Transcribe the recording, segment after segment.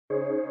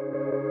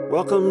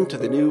Welcome to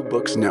the New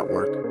Books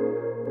Network.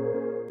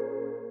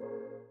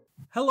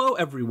 Hello,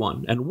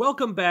 everyone, and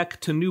welcome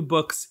back to New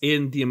Books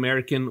in the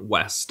American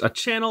West, a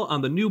channel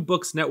on the New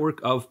Books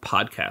Network of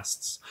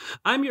podcasts.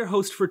 I'm your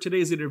host for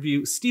today's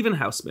interview, Stephen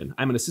Hausmann.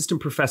 I'm an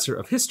assistant professor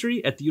of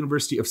history at the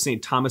University of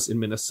St. Thomas in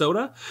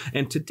Minnesota,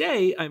 and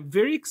today I'm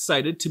very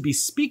excited to be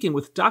speaking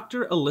with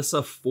Dr.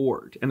 Elyssa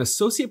Ford, an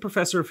associate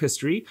professor of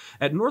history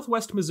at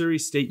Northwest Missouri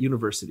State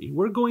University.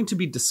 We're going to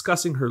be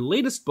discussing her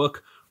latest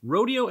book,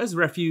 Rodeo as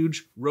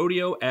Refuge,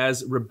 Rodeo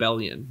as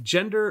Rebellion,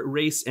 Gender,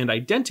 Race, and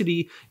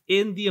Identity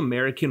in the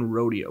American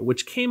Rodeo,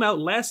 which came out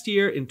last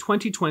year in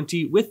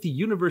 2020 with the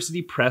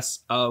University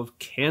Press of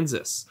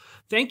Kansas.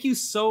 Thank you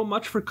so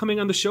much for coming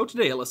on the show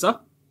today,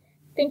 Elyssa.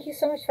 Thank you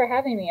so much for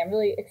having me. I'm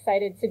really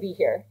excited to be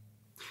here.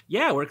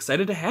 Yeah, we're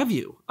excited to have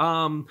you.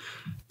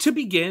 To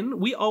begin,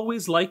 we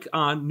always like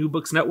on New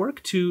Books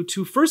Network to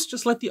first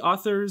just let the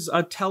authors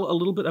tell a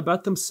little bit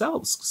about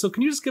themselves. So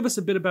can you just give us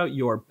a bit about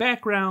your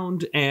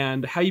background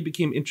and how you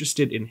became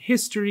interested in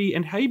history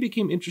and how you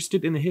became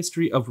interested in the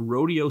history of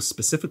rodeo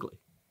specifically?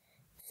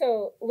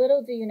 So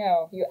little do you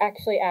know, you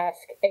actually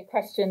ask a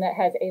question that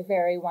has a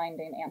very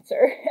winding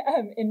answer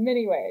in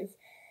many ways.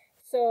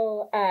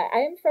 So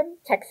I am from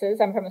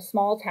Texas. I'm from a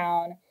small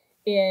town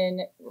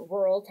in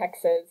rural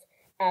Texas.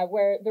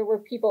 Where there were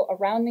people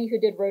around me who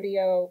did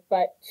rodeo,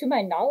 but to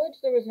my knowledge,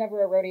 there was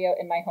never a rodeo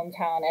in my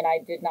hometown, and I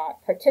did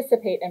not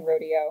participate in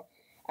rodeo.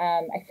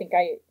 I think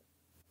I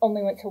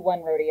only went to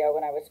one rodeo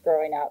when I was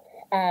growing up.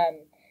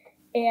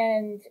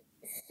 And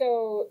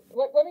so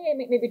let me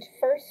maybe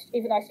first,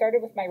 even though I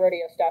started with my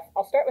rodeo stuff,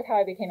 I'll start with how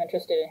I became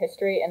interested in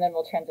history, and then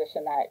we'll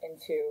transition that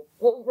into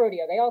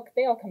rodeo. They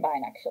all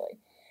combine, actually.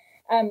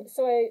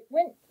 So I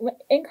went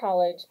in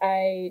college.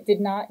 I did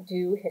not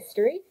do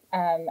history.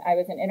 I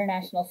was an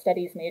international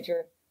studies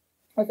major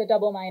with a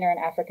double minor in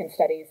African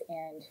studies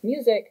and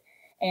music,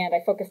 and I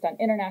focused on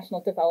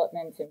international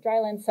development in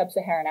dryland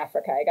sub-Saharan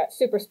Africa. I got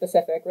super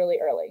specific really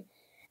early.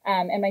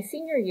 And my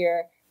senior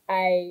year,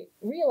 I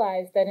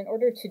realized that in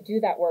order to do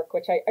that work,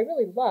 which I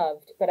really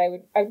loved, but I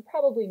would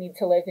probably need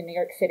to live in New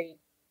York City,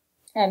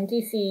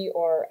 DC,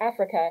 or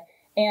Africa,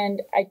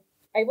 and I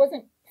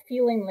wasn't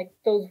feeling like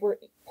those were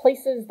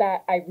places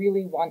that I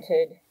really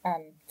wanted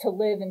to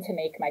live and to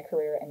make my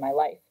career in my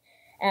life.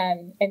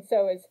 And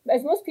so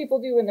as most people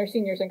do when they're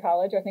seniors in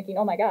college are thinking,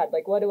 oh my God,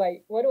 like what am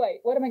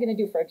I going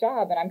to do for a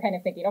job? And I'm kind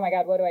of thinking, oh my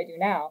God, what do I do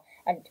now?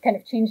 I'm kind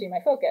of changing my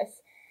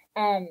focus.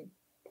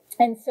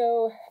 And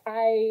so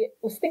I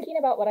was thinking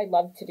about what I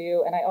loved to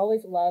do. And I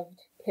always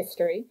loved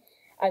history.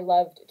 I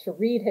loved to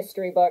read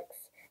history books.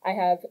 I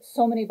have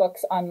so many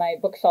books on my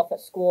bookshelf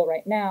at school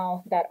right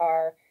now that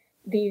are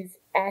these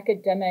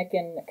academic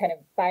and kind of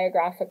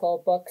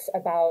biographical books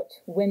about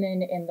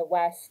women in the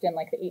West in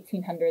like the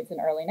 1800s and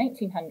early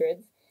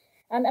 1900s.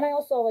 And I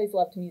also always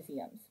loved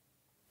museums.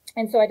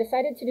 And so I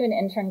decided to do an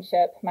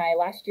internship my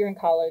last year in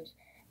college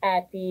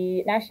at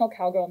the National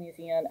Cowgirl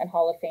Museum and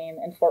Hall of Fame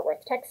in Fort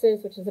Worth,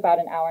 Texas, which is about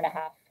an hour and a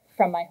half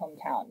from my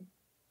hometown.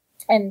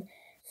 And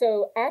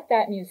so at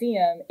that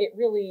museum, it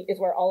really is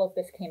where all of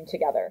this came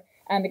together.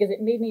 Because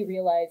it made me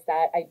realize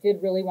that I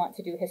did really want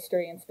to do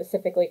history, and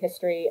specifically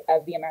history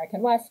of the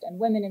American West and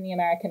women in the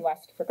American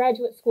West for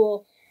graduate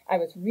school. I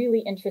was really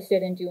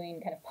interested in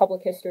doing kind of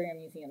public history or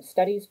museum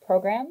studies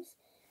programs,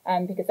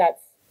 because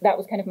that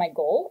was kind of my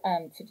goal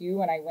to do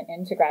when I went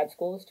into grad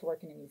school, is to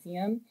work in a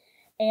museum.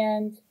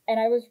 And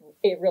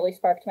it really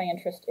sparked my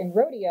interest in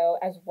rodeo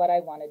as what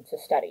I wanted to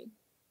study.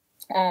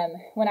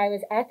 When I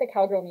was at the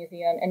Cowgirl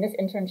Museum, and this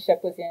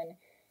internship was in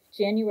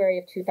January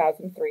of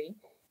 2003,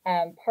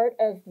 part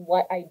of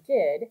what I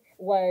did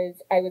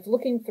was I was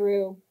going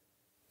through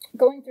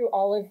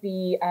all of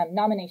the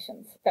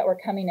nominations that were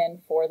coming in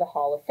for the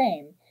Hall of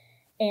Fame.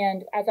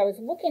 And as I was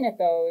looking at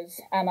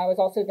those, I was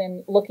also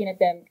then looking at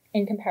them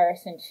in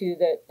comparison to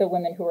the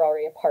women who were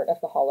already a part of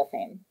the Hall of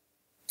Fame.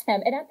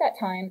 And at that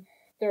time,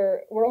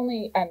 there were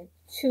only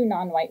two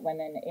non-white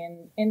women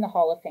in the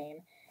Hall of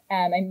Fame,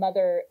 my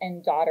mother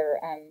and daughter,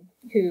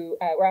 who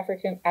were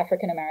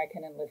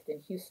African-American and lived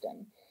in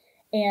Houston.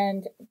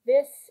 And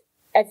this,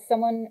 as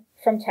someone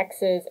from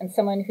Texas and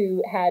someone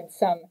who had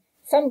some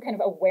kind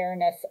of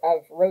awareness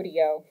of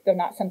rodeo, though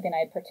not something I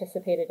had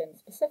participated in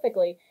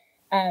specifically,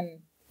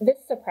 this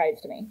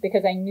surprised me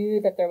because I knew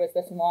that there was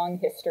this long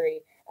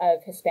history of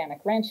Hispanic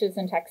ranches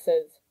in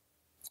Texas.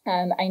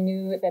 I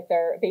knew that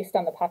based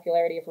on the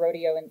popularity of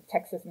rodeo in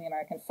Texas and the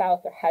American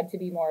South, there had to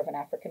be more of an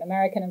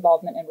African-American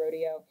involvement in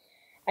rodeo.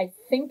 I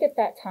think at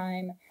that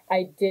time,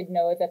 I did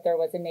know that there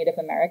was a Native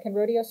American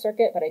rodeo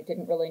circuit, but I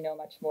didn't really know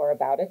much more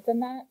about it than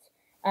that.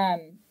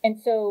 And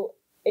so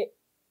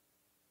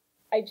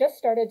I just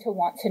started to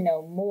want to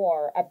know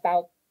more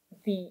about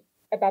the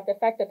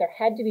fact that there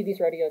had to be these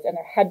rodeos and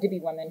there had to be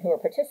women who were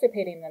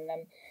participating in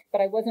them,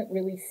 but I wasn't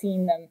really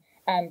seeing them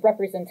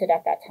represented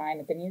at that time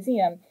at the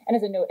museum. And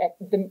as a note,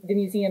 the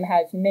museum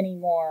has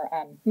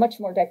much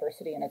more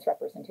diversity in its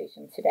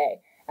representation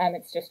today.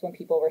 It's just when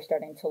people were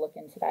starting to look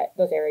into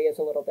those areas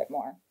a little bit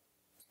more.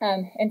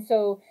 And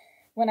so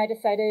when I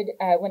decided,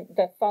 a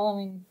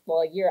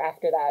year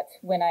after that,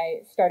 when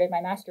I started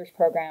my master's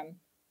program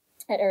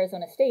at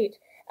Arizona State,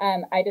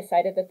 I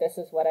decided that this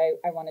is what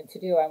I wanted to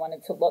do. I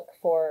wanted to look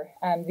for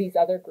these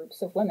other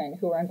groups of women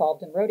who were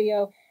involved in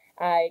rodeo.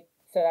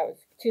 So that was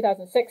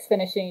 2006,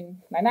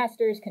 finishing my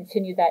master's,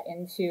 continued that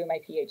into my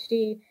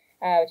PhD,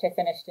 which I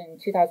finished in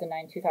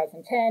 2009,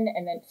 2010.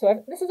 And then,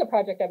 this is a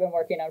project I've been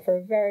working on for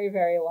a very,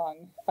 very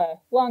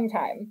long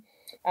time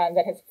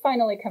that has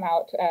finally come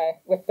out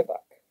with the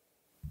book.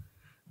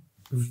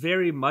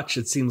 Very much,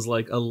 it seems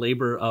like a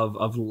labor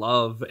of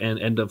love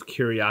and of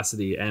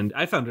curiosity. And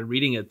I found in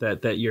reading it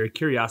that your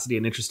curiosity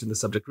and interest in the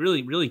subject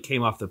really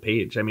came off the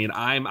page. I mean,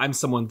 I'm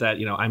someone that,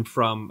 I'm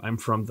from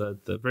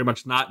the very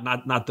much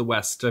not the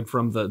West. I'm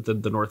from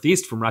the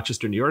Northeast, from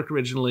Rochester, New York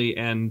originally.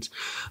 And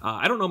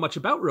I don't know much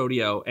about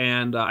rodeo.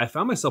 And I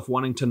found myself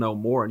wanting to know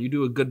more. And you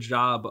do a good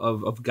job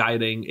of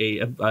guiding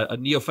a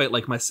neophyte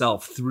like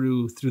myself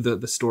through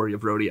the story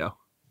of rodeo.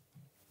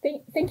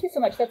 Thank you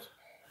so much. That's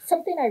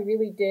something I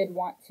really did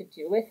want to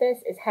do with this,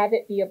 is have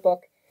it be a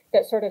book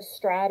that sort of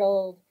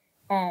straddled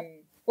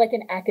like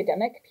an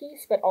academic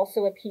piece, but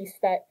also a piece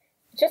that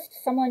just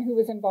someone who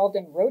was involved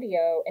in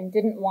rodeo and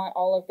didn't want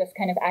all of this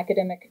kind of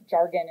academic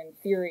jargon and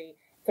theory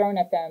thrown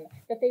at them,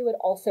 that they would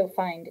also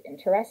find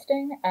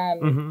interesting.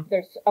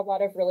 There's a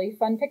lot of really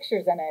fun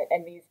pictures in it,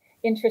 and these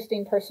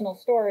interesting personal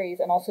stories,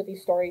 and also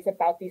these stories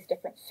about these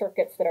different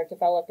circuits that are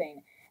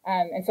developing.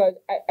 And so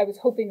I was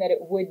hoping that it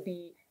would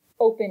be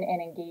open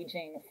and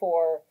engaging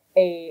for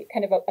a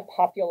kind of a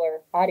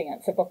popular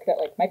audience, a book that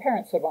like my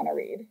parents would want to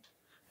read.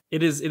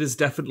 It is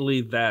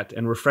definitely that,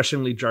 and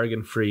refreshingly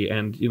jargon free.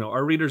 And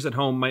our readers at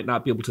home might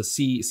not be able to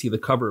see the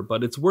cover,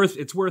 but it's worth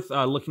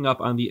looking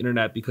up on the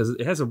internet, because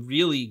it has a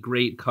really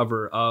great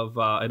cover of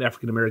an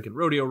African American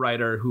rodeo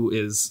rider who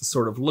is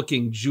sort of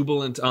looking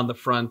jubilant on the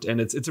front,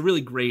 and it's a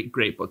really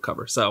great book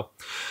cover. So,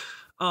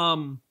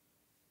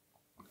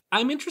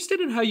 I'm interested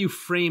in how you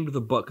framed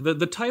the book.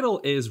 The title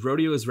is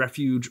Rodeo as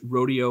Refuge,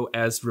 Rodeo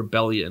as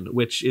Rebellion,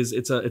 which is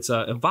it's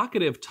a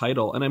evocative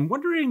title. And I'm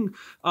wondering,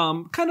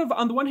 kind of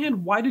on the one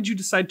hand, why did you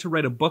decide to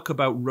write a book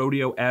about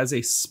rodeo as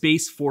a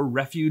space for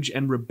refuge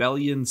and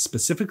rebellion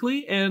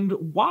specifically? And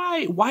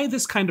why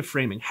this kind of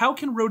framing? How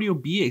can rodeo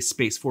be a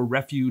space for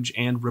refuge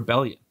and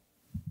rebellion?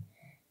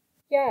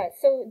 Yeah,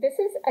 so this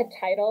is a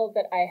title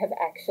that I have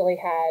actually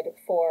had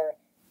for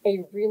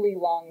a really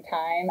long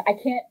time.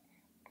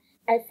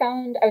 I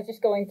was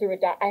just going through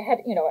I had,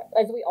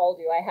 as we all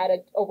do, I had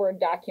a Word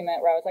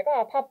document where I was like,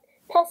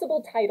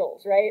 possible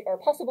titles, right? Or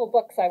possible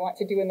books I want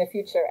to do in the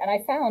future. And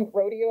I found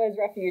Rodeo as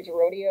Refuge,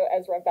 Rodeo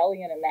as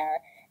Rebellion in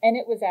there. And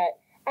it was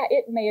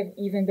it may have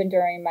even been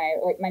during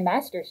my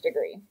master's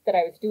degree that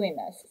I was doing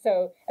this.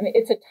 So, I mean,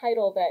 it's a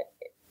title that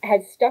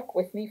has stuck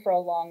with me for a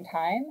long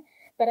time,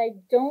 but I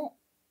don't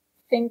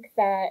think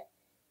that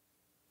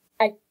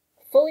I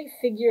fully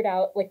figured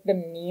out like the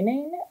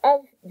meaning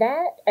of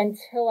that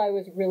until I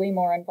was really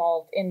more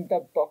involved in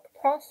the book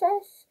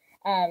process.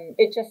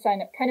 It just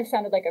kind of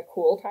sounded like a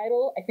cool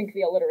title. I think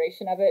the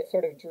alliteration of it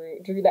sort of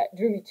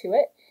drew me to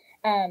it.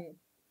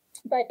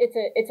 But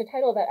it's a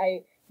title that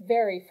I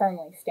very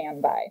firmly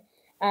stand by.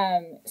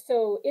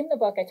 So in the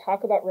book, I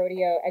talk about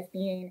rodeo as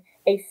being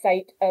a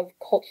site of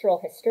cultural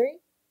history,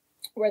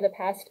 where the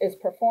past is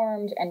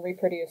performed and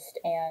reproduced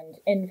and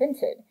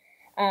invented.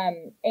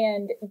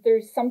 And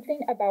there's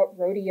something about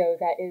rodeo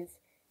that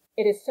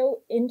it is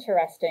so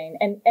interesting.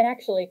 And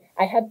actually,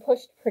 I had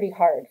pushed pretty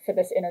hard for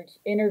this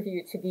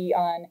interview to be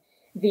on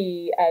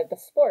the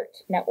Sport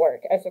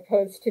Network as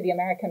opposed to the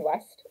American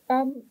West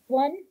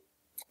one,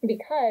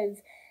 because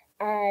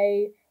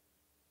I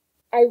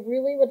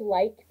really would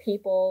like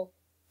people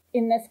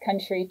in this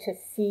country to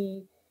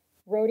see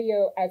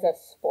rodeo as a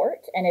sport,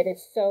 and it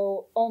is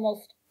so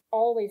almost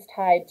always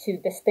tied to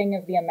this thing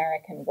of the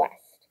American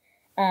West.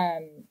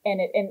 And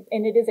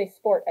it is a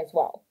sport as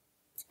well.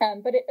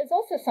 But it is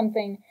also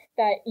something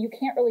that you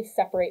can't really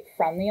separate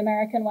from the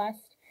American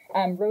West.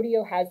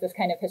 Rodeo has this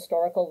kind of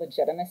historical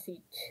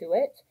legitimacy to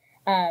it,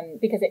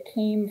 because it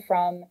came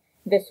from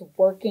this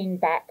working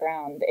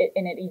background,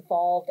 and it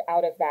evolved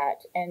out of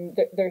that. And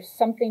there's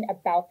something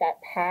about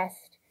that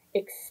past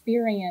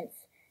experience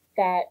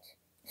that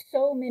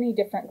so many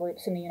different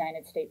groups in the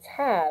United States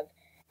have,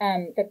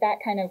 that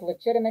kind of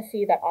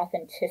legitimacy, that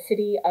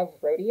authenticity of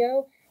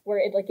rodeo, where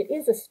it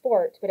is a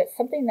sport, but it's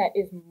something that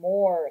is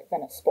more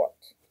than a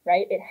sport,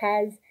 right? It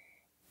has,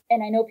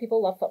 and I know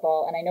people love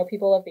football, and I know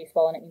people love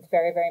baseball, and it means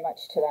very, very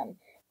much to them.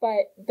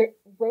 But the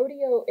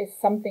rodeo is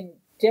something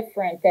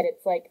different, that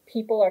it's like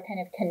people are kind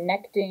of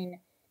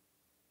connecting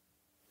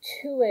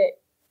to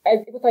it as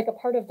with like a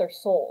part of their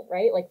soul,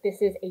 right? Like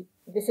this is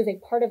a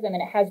part of them,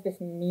 and it has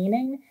this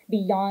meaning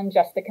beyond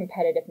just the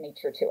competitive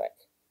nature to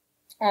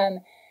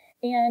it.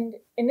 And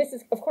this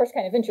is, of course,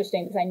 kind of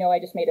interesting, because I know I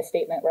just made a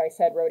statement where I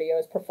said rodeo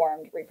is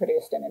performed,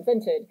 reproduced, and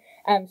invented.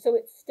 So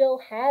it still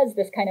has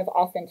this kind of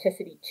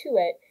authenticity to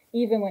it,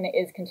 even when it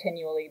is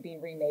continually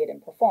being remade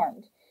and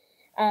performed.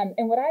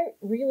 And what I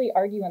really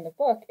argue in the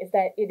book is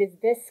that it is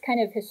this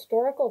kind of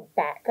historical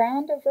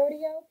background of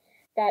rodeo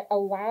that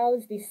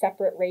allows these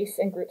separate race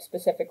and group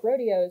specific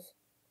rodeos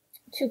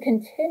to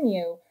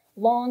continue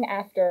long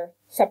after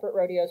separate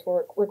rodeos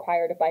were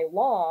required by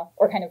law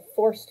or kind of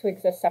forced to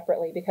exist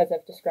separately because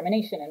of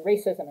discrimination and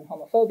racism and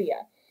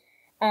homophobia.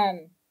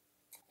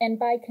 And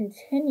by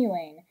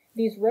continuing,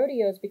 these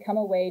rodeos become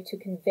a way to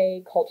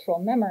convey cultural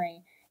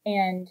memory,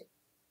 and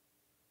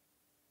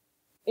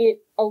it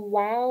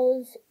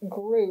allows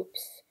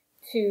groups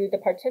the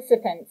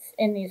participants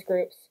in these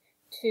groups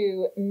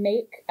to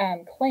make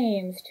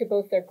claims to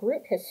both their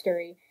group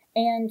history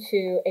and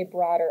to a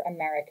broader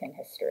American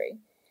history.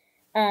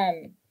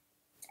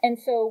 And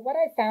so what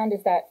I found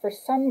is that for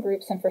some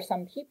groups and for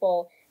some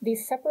people,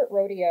 these separate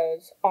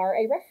rodeos are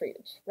a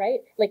refuge,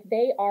 right? Like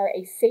they are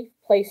a safe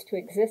place to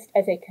exist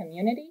as a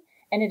community,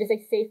 and it is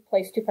a safe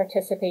place to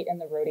participate in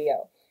the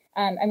rodeo.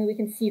 I mean, we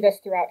can see this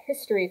throughout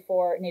history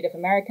for Native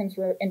Americans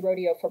in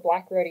rodeo, for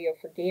Black rodeo,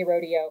 for gay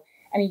rodeo.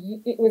 I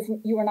mean,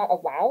 you were not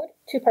allowed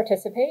to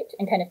participate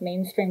in kind of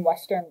mainstream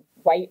Western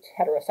white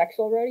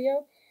heterosexual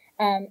rodeo,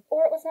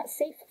 or it was not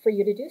safe for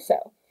you to do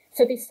so.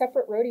 So these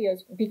separate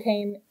rodeos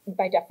became,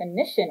 by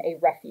definition, a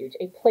refuge,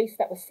 a place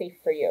that was safe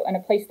for you, and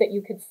a place that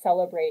you could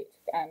celebrate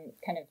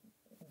kind of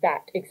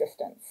that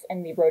existence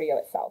and the rodeo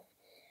itself.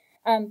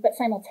 But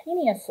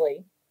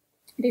simultaneously,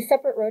 these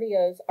separate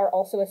rodeos are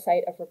also a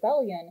site of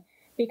rebellion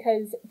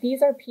because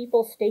these are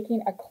people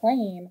staking a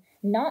claim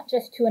not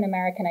just to an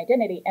American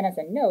identity. And as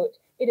a note,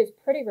 it is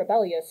pretty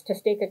rebellious to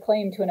stake a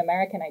claim to an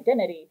American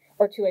identity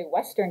or to a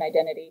Western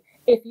identity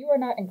if you are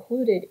not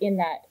included in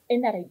that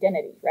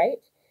identity, right?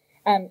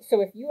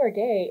 So if you are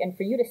gay, and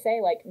for you to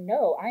say, like,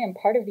 no, I am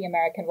part of the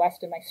American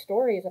West and my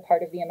story is a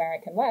part of the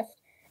American West,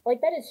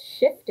 like that is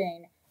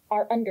shifting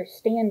our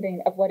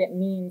understanding of what it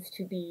means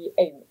to be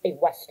a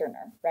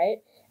Westerner, right?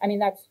 I mean,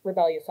 that's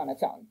rebellious on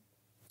its own.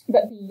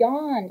 But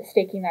beyond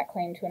staking that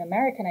claim to an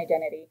American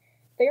identity,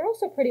 they are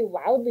also pretty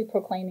loudly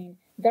proclaiming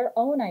their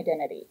own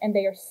identity, and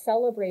they are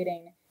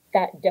celebrating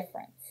that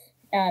difference.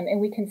 And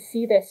we can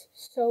see this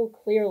so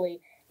clearly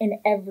in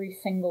every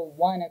single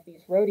one of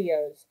these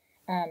rodeos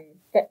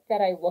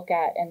that I look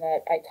at and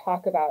that I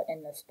talk about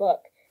in this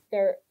book.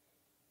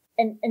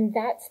 And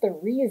that's the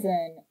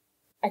reason,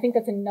 I think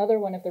that's another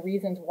one of the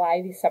reasons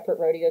why these separate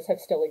rodeos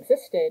have still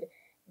existed,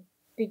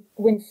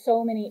 when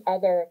so many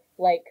other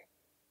like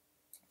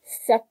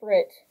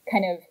separate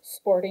kind of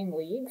sporting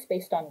leagues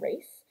based on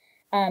race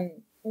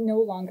no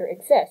longer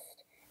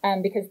exist.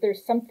 Because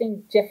there's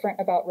something different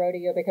about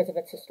rodeo because of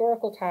its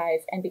historical ties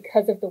and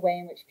because of the way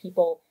in which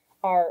people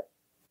are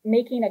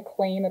making a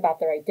claim about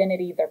their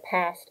identity, their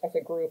past as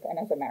a group and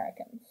as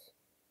Americans.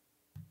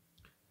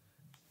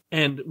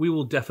 And we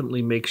will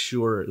definitely make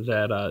sure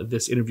that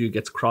this interview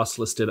gets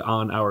cross-listed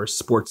on our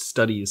sports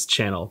studies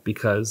channel,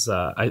 because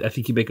I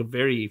think you make a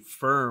very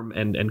firm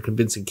and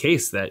convincing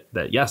case that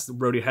yes,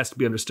 rodeo has to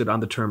be understood on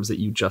the terms that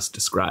you just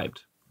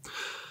described.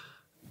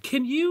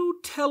 Can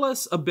you tell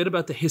us a bit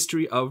about the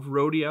history of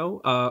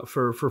rodeo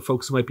for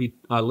folks who might be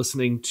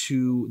listening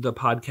to the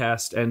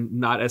podcast and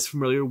not as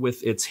familiar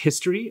with its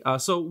history?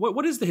 So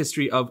what is the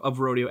history of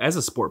rodeo as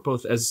a sport,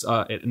 both as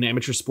an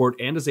amateur sport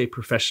and as a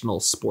professional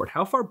sport?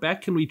 How far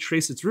back can we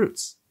trace its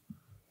roots?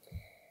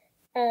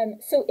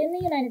 So in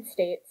the United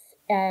States,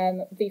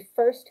 the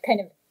first kind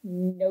of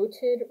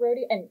noted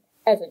rodeo, and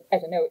as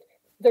a note,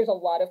 there's a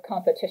lot of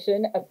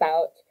competition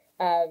about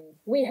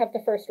we have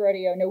the first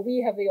rodeo. No,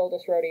 we have the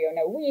oldest rodeo.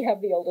 No, we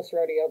have the oldest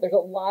rodeo. There's a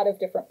lot of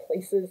different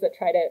places that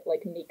try to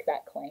like make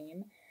that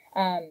claim.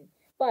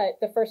 But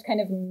the first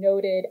kind of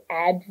noted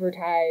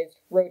advertised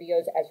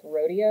rodeos as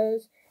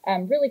rodeos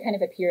really kind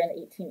of appear in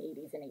the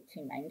 1880s and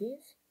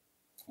 1890s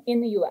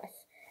in the US.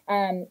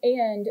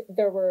 And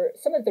there were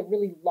some of the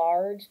really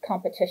large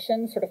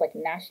competitions, sort of like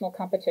national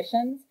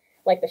competitions,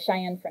 like the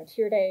Cheyenne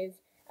Frontier Days,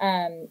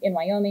 in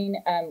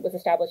Wyoming, was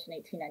established in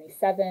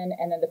 1897,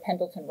 and then the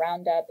Pendleton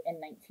Roundup in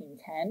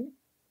 1910.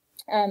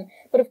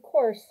 But of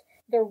course,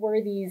 there were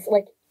these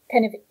like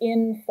kind of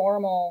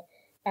informal,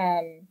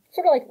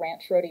 sort of like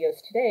ranch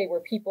rodeos today, where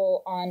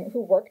people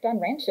who worked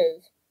on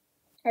ranches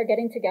are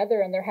getting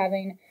together and they're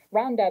having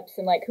roundups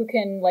and like who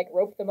can like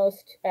rope the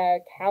most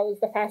cows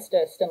the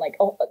fastest, and like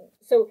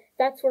so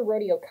that's where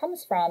rodeo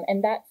comes from,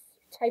 and that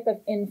type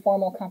of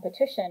informal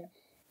competition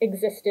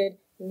existed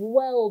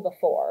well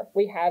before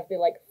we have the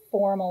like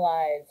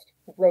formalized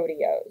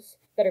rodeos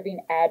that are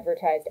being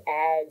advertised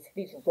as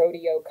these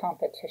rodeo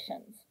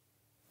competitions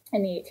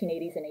in the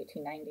 1880s and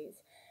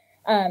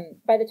 1890s.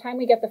 By the time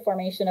we get the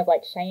formation of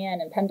like Cheyenne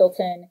and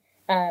Pendleton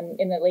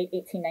in the late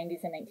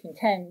 1890s and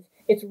 1910s,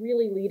 it's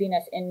really leading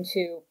us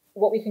into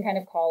what we can kind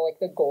of call like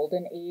the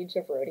golden age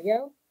of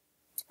rodeo.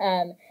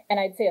 And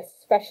I'd say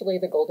especially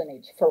the golden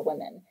age for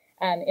women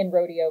in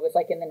rodeo was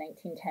like in the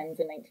 1910s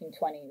and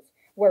 1920s,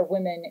 where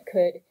women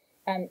could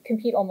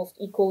compete almost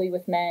equally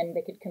with men.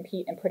 They could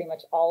compete in pretty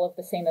much all of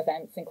the same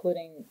events,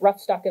 including rough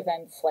stock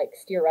events like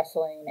steer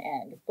wrestling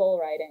and bull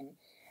riding,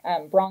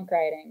 bronc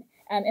riding,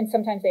 and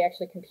sometimes they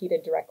actually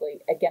competed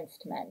directly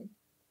against men.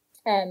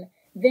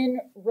 Then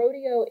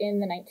rodeo in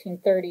the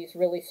 1930s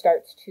really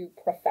starts to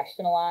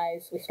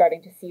professionalize. We're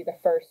starting to see the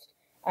first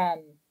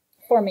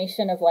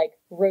formation of like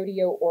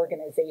rodeo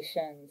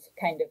organizations,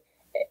 kind of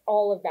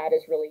all of that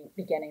is really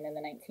beginning in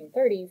the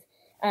 1930s.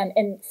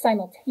 And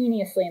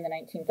simultaneously in the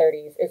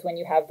 1930s is when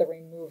you have the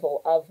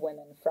removal of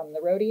women from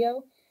the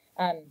rodeo.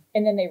 And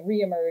then they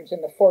reemerge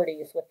in the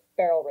 40s with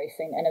barrel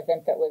racing, an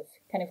event that was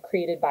kind of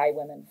created by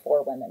women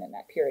for women in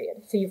that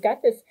period. So you've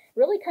got this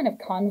really kind of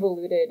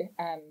convoluted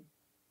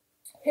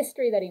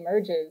history that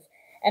emerges.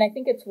 And I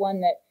think it's one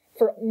that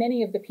for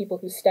many of the people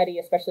who study,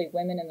 especially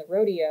women in the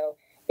rodeo,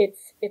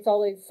 it's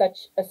always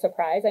such a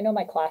surprise. I know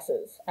my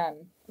classes,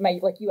 my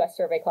like U.S.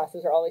 survey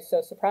classes are always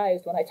so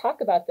surprised when I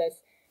talk about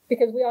this,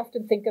 because we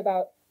often think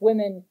about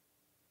women,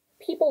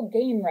 people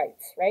gain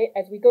rights, right?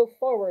 As we go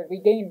forward, we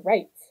gain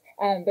rights.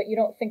 But you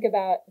don't think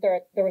about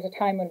there was a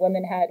time when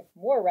women had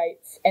more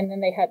rights and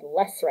then they had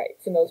less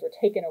rights and those were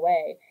taken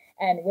away.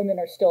 And women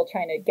are still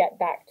trying to get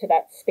back to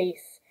that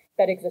space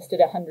that existed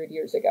 100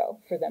 years ago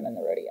for them in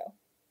the rodeo.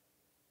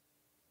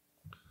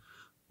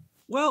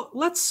 Well,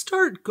 let's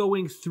start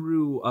going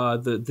through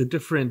the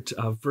different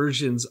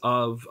versions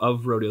of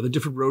rodeo, the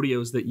different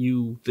rodeos that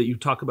you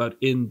talk about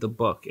in the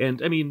book.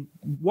 And I mean,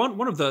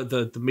 one of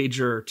the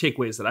major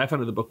takeaways that I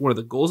found in the book, one of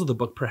the goals of the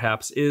book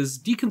perhaps, is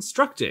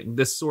deconstructing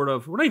this sort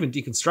of, we're not even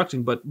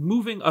deconstructing, but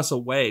moving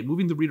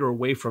the reader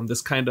away from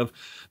this kind of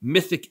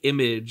mythic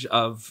image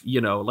of,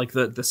 like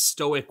the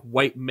stoic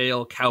white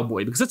male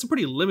cowboy, because that's a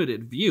pretty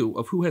limited view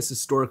of who has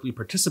historically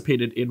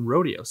participated in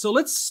rodeo. So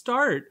let's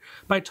start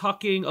by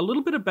talking a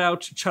little bit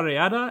about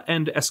Charreada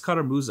and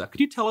Escaramuza.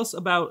 Could you tell us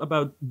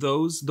about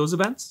those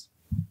events?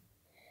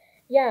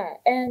 Yeah,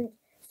 and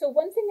so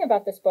one thing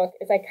about this book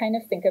is I kind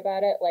of think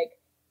about it like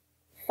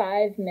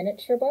 5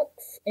 miniature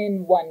books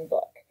in one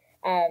book.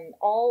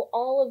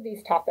 All of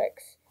these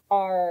topics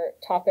are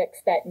topics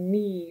that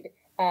need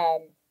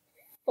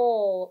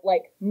full,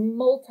 like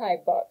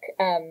multi-book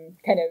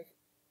kind of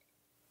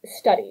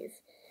studies.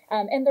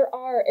 And there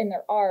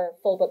are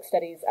full book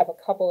studies of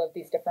a couple of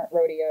these different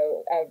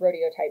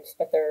rodeo types,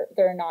 but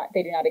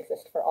they do not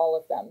exist for all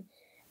of them.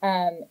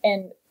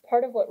 And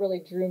part of what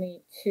really drew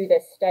me to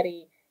this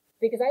study,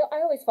 because I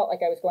always felt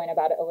like I was going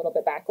about it a little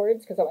bit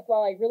backwards, because I'm like,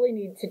 well, I really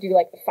need to do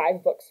like the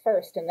 5 books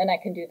first, and then I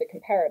can do the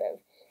comparative.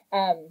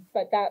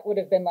 But that would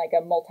have been like a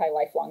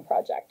multi-lifelong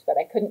project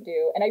that I couldn't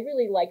do. And I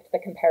really liked the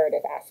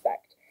comparative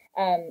aspect.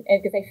 And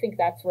because I think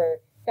that's where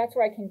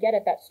I can get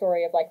at that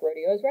story of like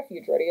Rodeo's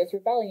Refuge, Rodeo's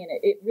Rebellion.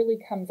 It really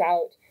comes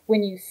out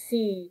when you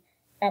see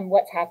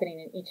what's happening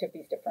in each of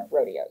these different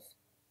rodeos.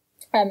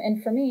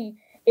 And for me,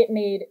 it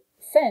made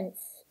sense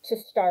to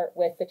start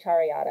with the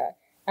Charreada.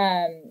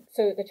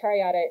 So the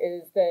Charreada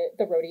is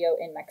the rodeo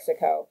in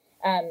Mexico,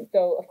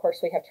 though of course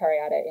we have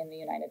Charreada in the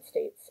United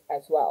States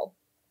as well.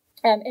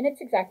 And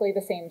it's exactly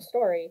the same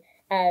story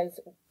as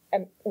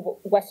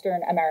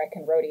Western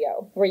American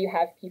rodeo, where you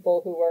have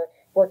people who were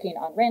working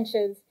on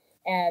ranches.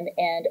 And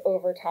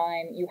over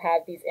time, you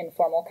have these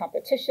informal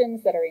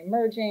competitions that are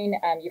emerging.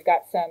 You've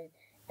got some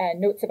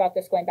notes about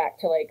this going back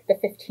to like the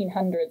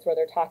 1500s, where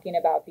they're talking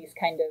about these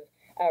kind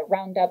of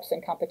roundups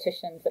and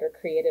competitions that are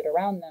created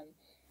around them.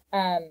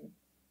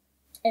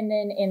 And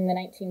then in the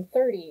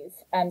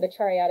 1930s, the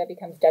Charreada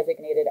becomes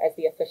designated as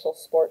the official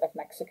sport of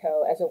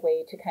Mexico as a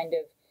way to kind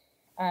of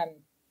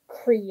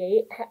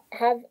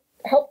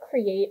help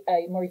create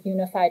a more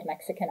unified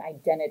Mexican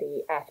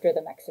identity after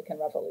the Mexican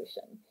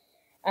Revolution.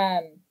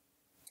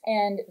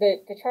 And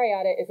the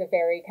Charreada is a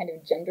very kind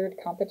of gendered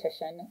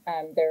competition.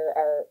 There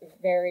are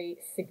very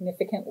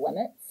significant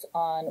limits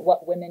on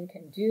what women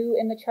can do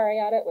in the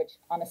Charreada, which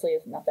honestly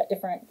is not that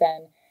different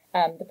than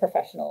the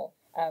professional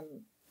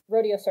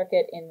rodeo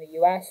circuit in the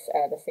U.S.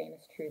 The same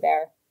is true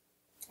there.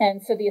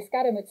 And so the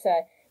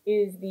Escaramuza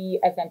is the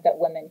event that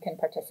women can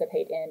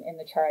participate in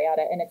the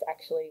Charreada, and it's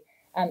actually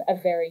a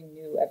very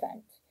new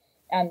event.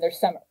 There's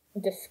some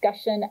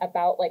discussion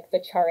about like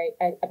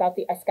about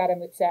the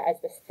Escaramuza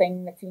as this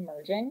thing that's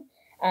emerging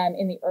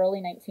in the early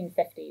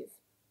 1950s.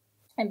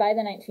 And by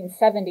the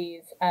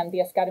 1970s, the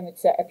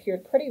Escaramuza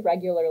appeared pretty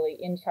regularly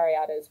in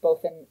Charreadas,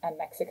 both in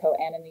Mexico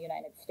and in the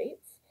United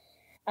States.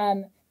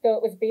 Though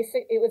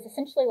it was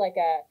essentially like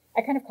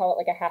I kind of call it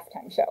like a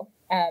halftime show,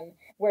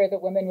 where the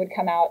women would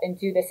come out and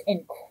do this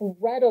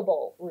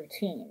incredible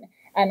routine.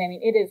 I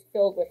mean, it is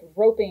filled with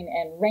roping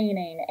and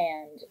reining.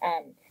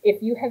 And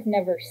if you have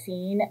never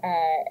seen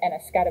an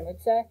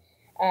Escaramuza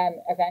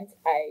event,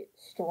 I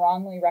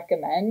strongly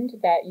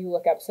recommend that you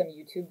look up some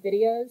YouTube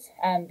videos,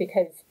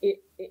 because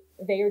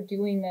they are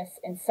doing this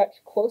in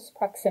such close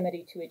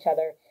proximity to each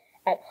other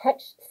at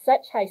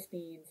such high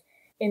speeds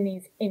in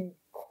these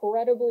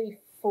incredibly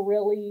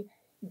frilly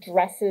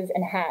dresses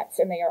and hats,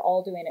 and they are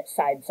all doing it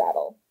side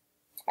saddle.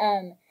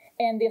 And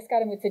the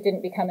Escaramuza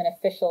didn't become an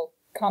official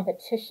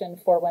competition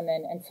for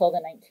women until the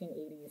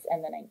 1980s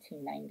and the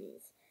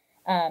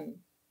 1990s.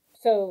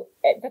 So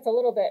that's a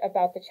little bit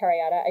about the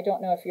Charreada. I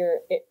don't know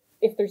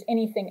if there's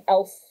anything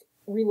else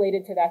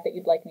related to that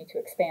you'd like me to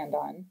expand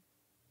on.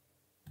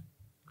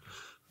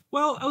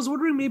 Well, I was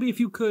wondering maybe if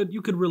you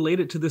could relate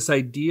it to this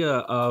idea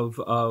of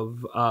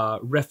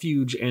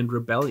refuge and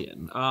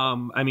rebellion.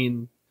 I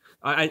mean,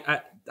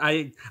 I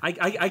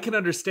I can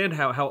understand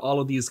how all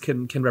of these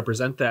can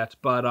represent that,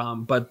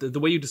 but the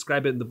way you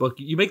describe it in the book,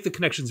 you make the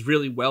connections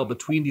really well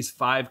between these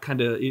five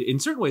kind of, in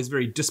certain ways,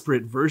 very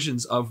disparate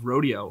versions of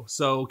rodeo.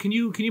 So can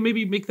you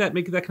maybe make that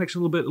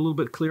connection a little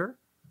bit clearer?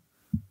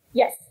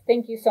 Yes,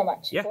 thank you so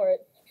much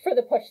for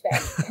the push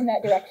there in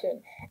that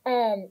direction.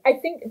 I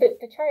think that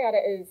the Chariota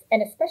is,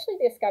 and especially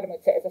the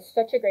Escaramuza, is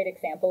such a great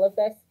example of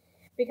this,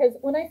 because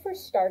when I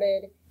first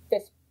started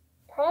this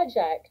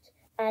project,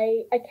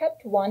 I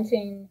kept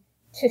wanting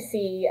to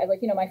see, like,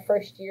 my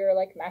first year,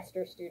 like,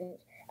 master's student,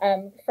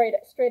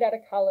 straight out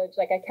of college,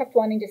 like, I kept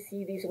wanting to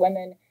see these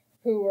women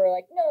who were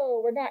like,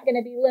 no, we're not going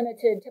to be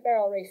limited to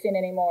barrel racing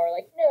anymore.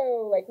 Like,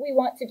 no, like, we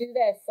want to do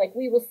this, like,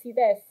 we will see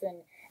this,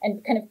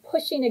 and kind of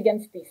pushing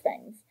against these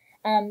things.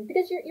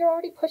 Because you're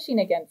already pushing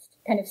against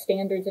kind of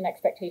standards and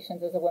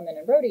expectations as a woman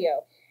in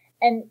rodeo.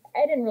 And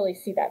I didn't really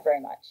see that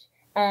very much.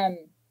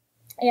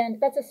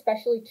 And that's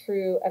especially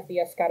true of the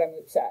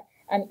Escaramuza.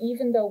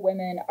 Even though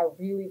women are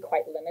really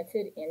quite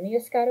limited in the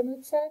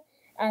Escaramuza,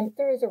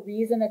 there is a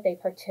reason that they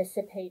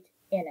participate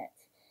in it.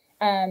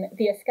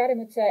 The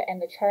Escaramuza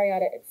and the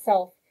Chariota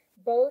itself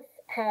both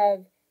try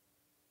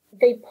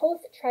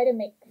to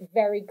make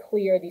very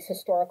clear these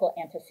historical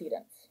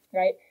antecedents,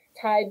 right?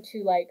 Tied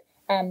to, like,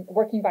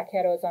 working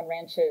vaqueros on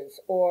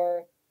ranches,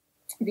 or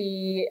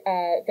the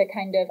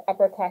kind of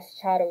upper class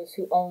charros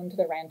who owned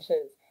the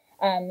ranches.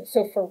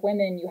 So for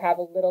women, you have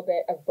a little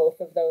bit of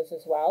both of those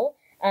as well.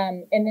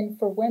 And then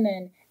for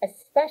women,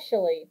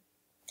 especially,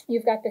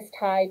 you've got this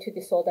tie to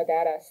the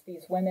soldaderas,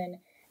 these women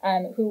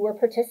who were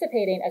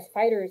participating as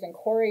fighters and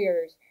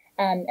couriers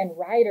and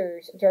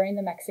riders during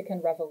the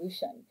Mexican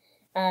Revolution.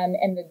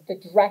 And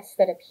the dress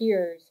that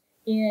appears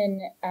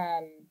in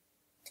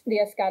the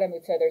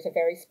Escaramuza,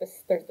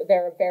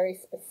 there are very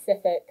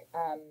specific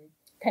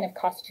kind of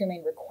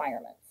costuming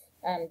requirements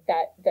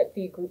that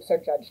the groups are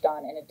judged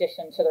on, in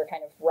addition to their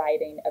kind of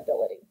riding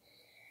ability.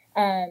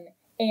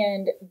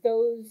 And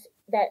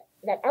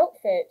that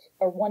outfit,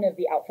 or one of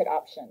the outfit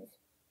options,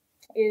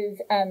 is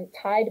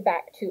tied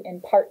back to,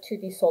 in part, to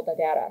the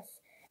soldaderas.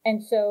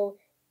 And so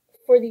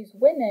for these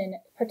women,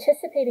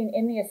 participating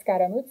in the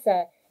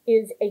Escaramuza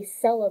is a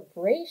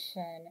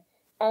celebration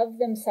of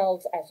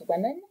themselves as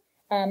women,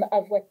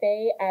 of what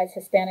they as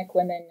Hispanic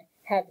women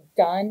have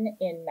done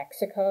in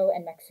Mexico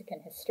and Mexican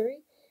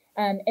history.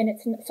 And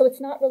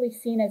it's not really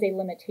seen as a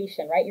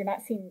limitation, right?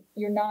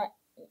 You're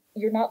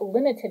not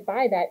limited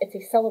by that. It's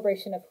a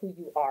celebration of who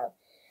you are.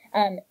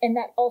 And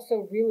that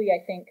also really,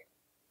 I think,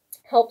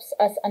 helps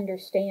us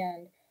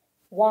understand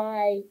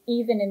why,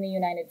 even in the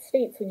United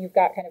States, when you've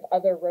got kind of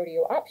other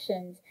rodeo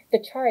options, the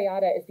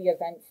Chariota is the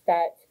event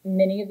that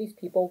many of these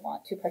people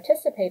want to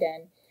participate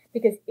in,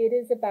 because it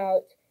is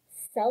about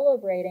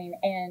celebrating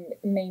and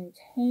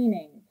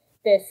maintaining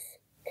this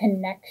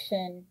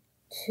connection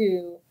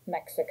to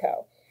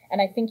Mexico.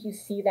 And I think you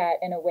see that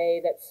in a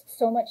way that's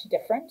so much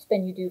different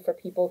than you do for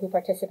people who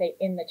participate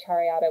in the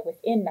Chariota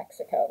within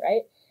Mexico,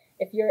 right?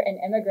 If you're an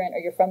immigrant or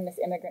you're from this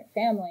immigrant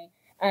family,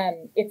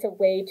 it's a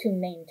way to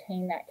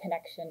maintain that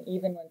connection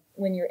even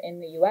when you're in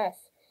the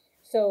U.S.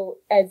 So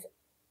as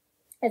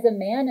a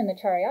man in the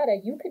Chariota,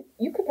 you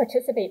could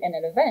participate in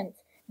an event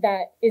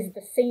that is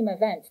the same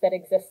event that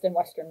exists in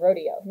Western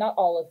rodeo. Not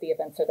all of the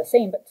events are the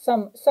same, but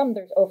some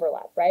there's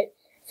overlap, right?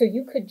 So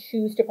you could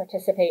choose to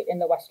participate in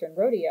the Western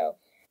rodeo,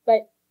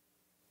 but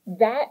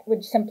that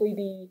would simply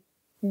be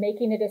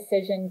making a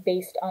decision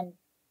based on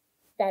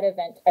that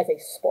event as a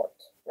sport,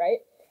 right?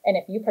 And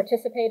if you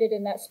participated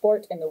in that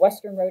sport in the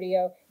Western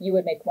rodeo, you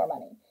would make more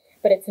money.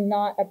 But it's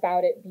not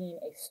about it being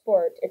a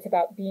sport. It's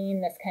about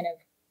being this kind of,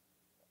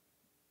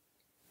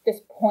 this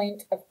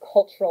point of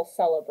cultural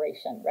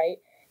celebration, right?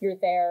 You're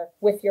there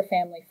with your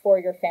family, for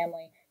your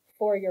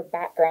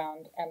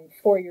background, and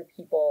for your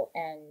people,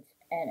 and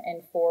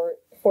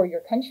for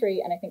your country,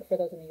 and I think for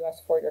those in the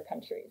U.S., for your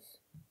countries.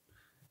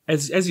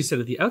 As you said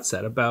at the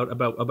outset,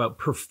 about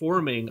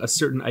performing a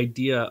certain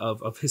idea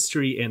of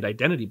history and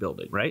identity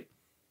building, right?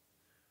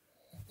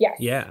 Yes.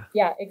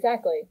 Yeah,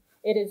 exactly.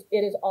 It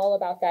is all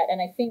about that.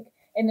 And I think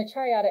in the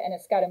Chariota and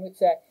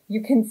Escaramuza,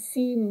 you can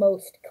see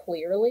most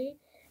clearly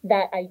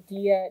that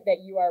idea that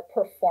you are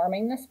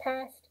performing this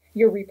past,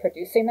 you're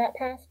reproducing that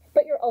past,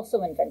 but you're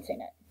also inventing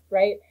it,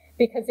 right?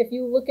 Because if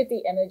you look at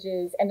the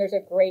images, and there's a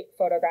great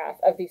photograph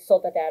of these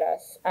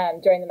soldaderas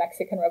during the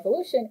Mexican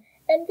Revolution,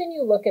 and then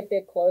you look at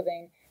the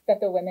clothing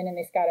that the women in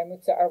the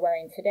Escaramuza are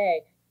wearing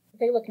today,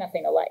 they look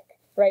nothing alike.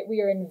 Right,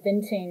 we are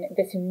inventing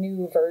this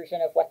new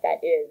version of what that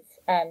is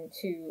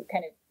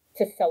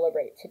to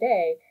celebrate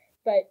today,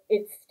 but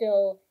it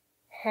still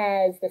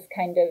has this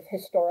kind of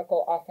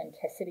historical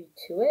authenticity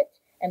to it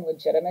and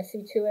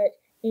legitimacy to it,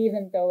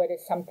 even though it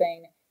is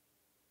something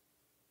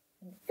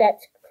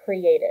that's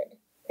created,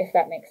 if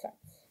that makes sense.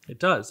 It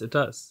does.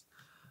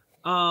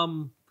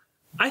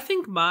 I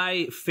think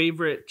my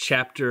favorite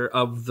chapter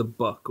of the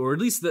book, or at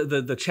least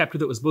the chapter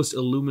that was most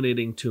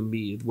illuminating to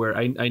me, where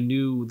I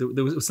knew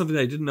there was something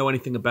that I didn't know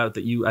anything about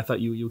that I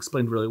thought you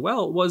explained really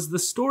well, was the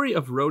story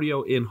of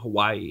rodeo in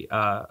Hawaii.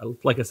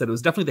 Like I said, it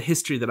was definitely the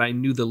history that I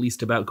knew the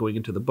least about going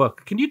into the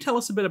book. Can you tell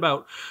us a bit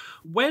about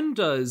when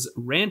does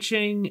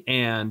ranching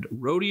and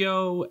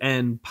rodeo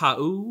and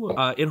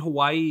pa'u in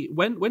Hawaii,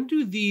 when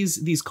do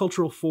these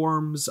cultural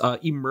forms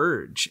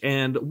emerge,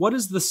 and what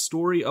is the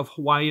story of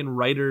Hawaiian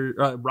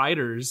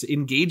riders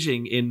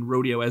engaging in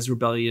rodeo as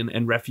rebellion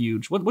and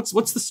refuge?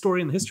 What's the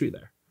story and the history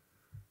there?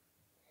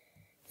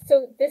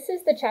 So this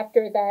is the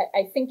chapter that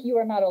I think you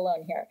are not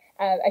alone here.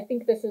 I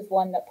think this is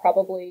one that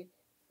probably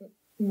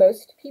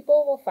most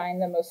people will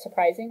find the most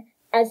surprising,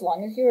 as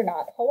long as you are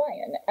not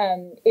Hawaiian.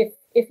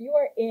 If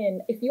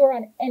you are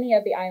on any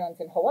of the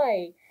islands in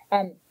Hawaii,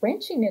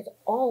 ranching is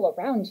all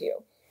around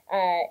you.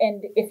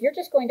 And if you're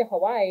just going to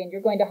Hawaii and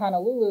you're going to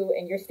Honolulu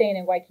and you're staying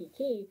in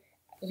Waikiki,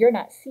 you're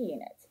not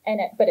seeing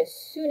it. But as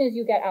soon as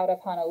you get out of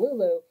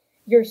Honolulu,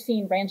 you're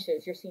seeing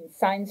ranches, you're seeing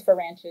signs for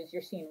ranches,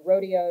 you're seeing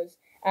rodeos,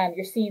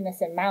 you're seeing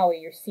this in Maui,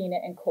 you're seeing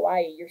it in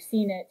Kauai, you're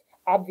seeing it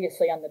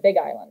obviously on the Big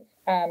Island.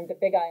 The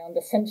Big Island,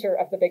 the center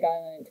of the Big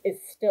Island is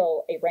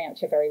still a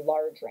ranch, a very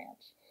large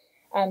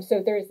ranch.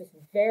 So there's this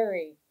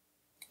very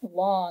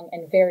long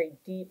and very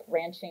deep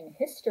ranching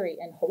history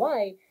in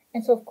Hawaii.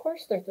 And so, of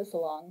course, there's this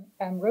long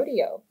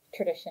rodeo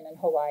tradition in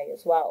Hawaii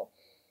as well.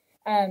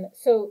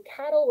 So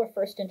cattle were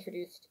first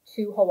introduced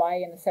to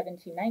Hawaii in the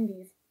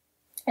 1790s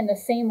in the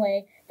same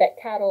way that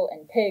cattle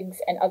and pigs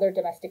and other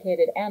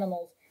domesticated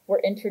animals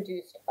were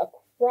introduced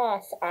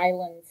across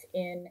islands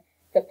in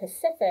the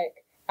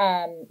Pacific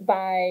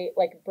by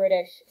like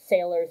British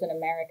sailors and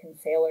American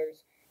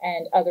sailors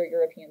and other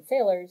European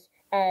sailors.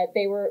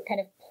 They were kind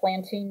of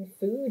planting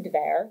food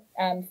there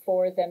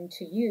for them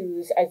to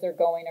use as they're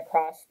going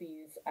across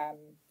these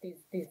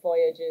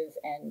voyages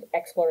and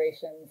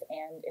explorations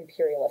and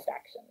imperialist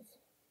actions.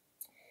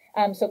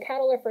 So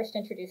cattle are first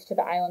introduced to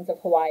the islands of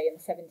Hawaii in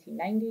the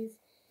 1790s.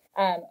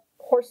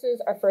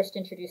 Horses are first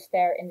introduced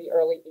there in the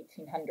early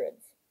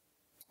 1800s.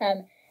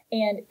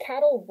 And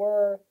cattle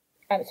were,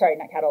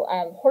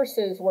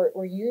 horses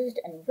were used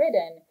and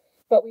ridden,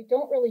 but we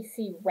don't really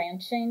see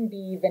ranching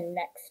be the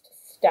next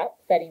step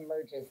that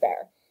emerges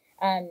there.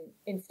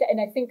 Instead, and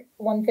I think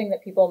one thing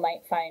that people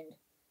might find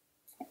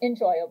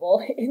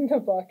enjoyable in the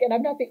book, and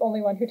I'm not the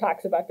only one who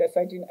talks about this,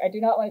 so I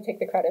do not want to take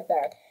the credit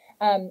there.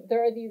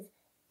 There are these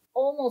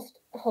almost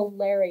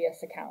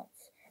hilarious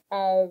accounts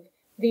of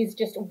these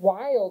just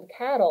wild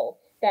cattle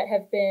that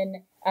have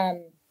been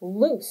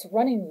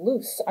running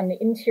loose on the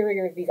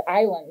interior of these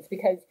islands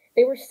because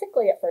they were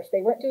sickly at first.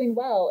 They weren't doing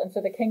well, and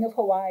so the king of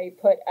Hawaii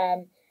put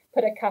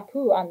a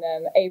kapu on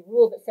them, a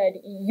rule that said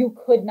you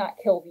could not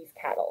kill these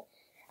cattle.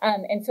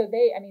 And so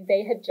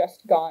they had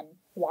just gone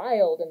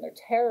wild and they're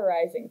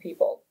terrorizing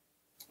people.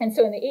 And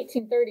so in the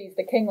 1830s,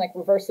 the king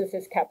reverses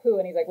his kapu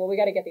and he's like, well, we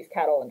got to get these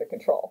cattle under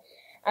control.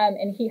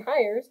 And he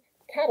hires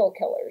cattle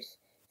killers.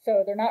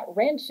 So they're not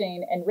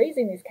ranching and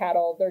raising these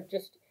cattle.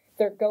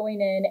 They're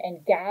going in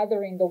and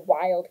gathering the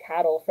wild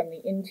cattle from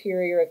the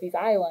interior of these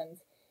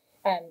islands,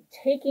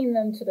 taking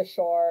them to the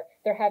shore.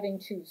 They're having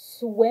to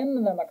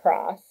swim them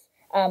across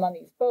on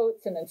these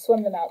boats and then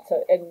swim them out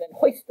and then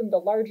hoist them to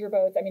larger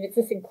boats. I mean, it's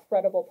this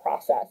incredible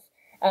process.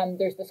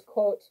 There's this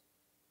quote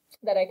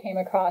that I came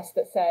across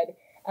that said,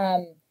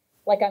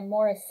 I'm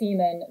more a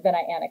seaman than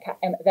I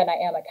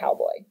am a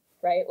cowboy,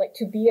 right? Like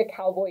to be a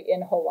cowboy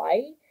in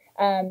Hawaii,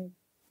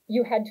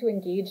 you had to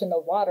engage in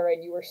the water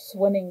and you were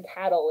swimming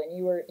cattle and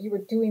you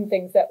were doing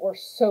things that were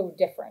so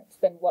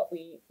different than what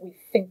we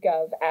think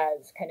of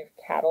as kind of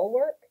cattle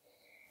work.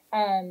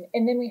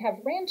 And then we have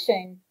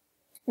ranching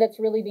that's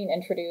really being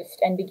introduced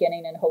and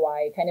beginning in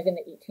Hawaii kind of in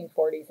the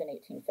 1840s and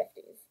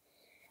 1850s.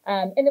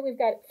 And then we've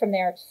got from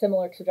there a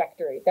similar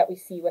trajectory that we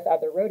see with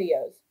other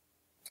rodeos.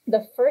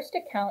 The first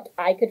account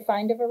I could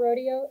find of a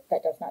rodeo,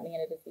 that does not mean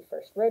it is the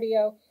first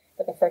rodeo,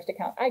 but the first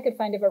account I could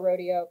find of a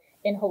rodeo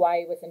in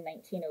Hawaii was in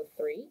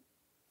 1903.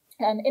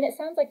 And it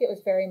sounds like it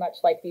was very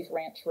much like these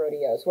ranch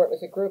rodeos, where it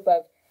was a group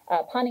of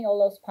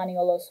Paniololos.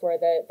 Paniololos were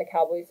the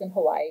cowboys in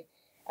Hawaii,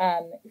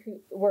 who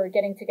were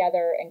getting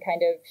together and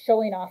kind of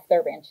showing off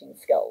their ranching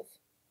skills.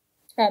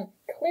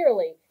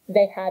 Clearly,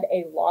 they had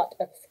a lot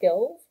of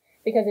skills,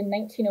 because in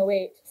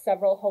 1908,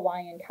 several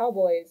Hawaiian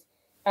cowboys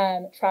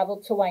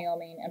traveled to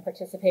Wyoming and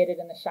participated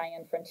in the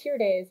Cheyenne Frontier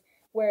Days,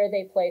 where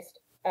they placed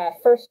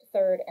first,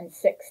 third, and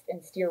sixth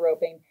in steer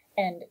roping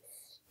and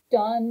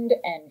stunned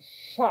and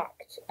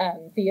shocked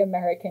the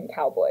American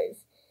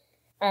cowboys.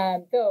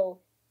 Though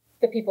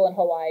the people in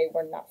Hawaii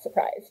were not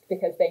surprised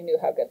because they knew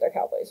how good their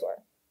cowboys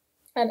were.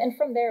 And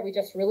from there, we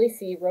just really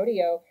see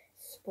rodeo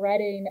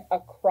spreading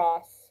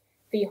across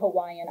the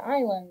Hawaiian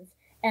islands.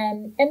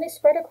 And they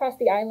spread across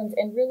the islands,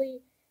 and really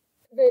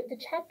the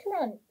chapter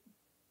on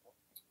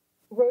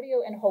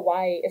rodeo in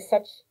Hawaii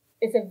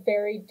is a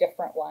very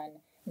different one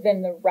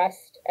than the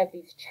rest of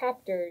these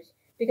chapters,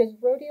 because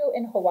rodeo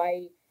in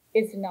Hawaii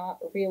is not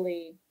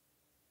really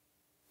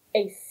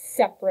a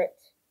separate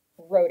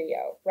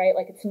rodeo, right?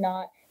 Like it's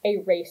not a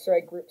race or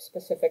a group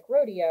specific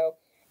rodeo.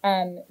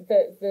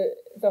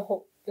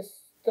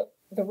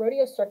 The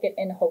rodeo circuit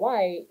in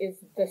Hawaii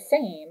is the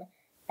same,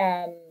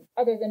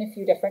 other than a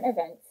few different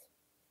events,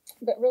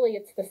 but really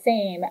it's the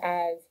same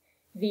as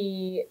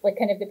the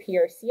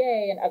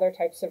PRCA and other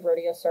types of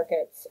rodeo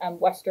circuits,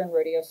 Western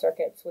rodeo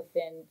circuits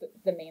within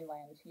the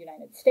mainland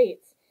United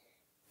States.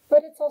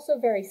 But it's also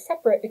very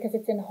separate because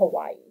it's in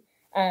Hawaii.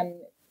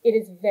 It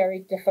is very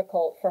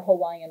difficult for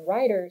Hawaiian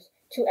riders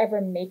to ever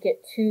make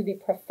it to the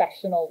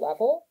professional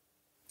level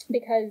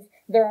because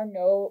there are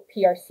no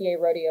PRCA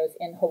rodeos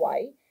in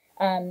Hawaii.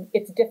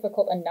 It's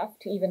difficult enough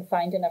to even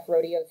find enough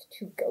rodeos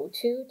to go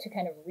to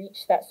kind of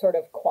reach that sort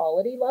of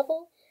quality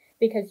level,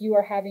 because you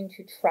are having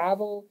to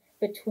travel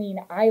between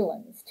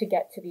islands to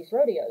get to these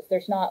rodeos.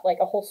 There's not like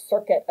a whole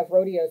circuit of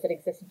rodeos that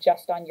exist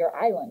just on your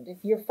island. If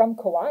you're from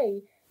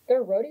Kauai, there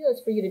are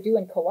rodeos for you to do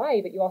in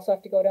Kauai, but you also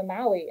have to go to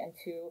Maui and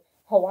to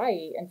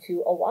Hawaii and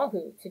to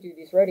Oahu to do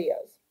these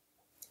rodeos.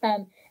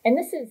 And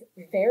this is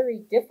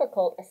very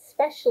difficult,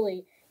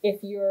 especially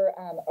if you're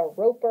a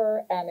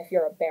roper, if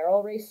you're a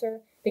barrel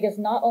racer, because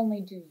not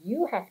only do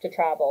you have to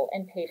travel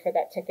and pay for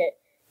that ticket,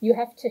 you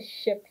have to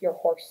ship your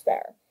horse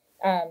there.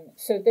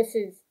 So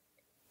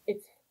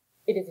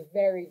it is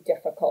very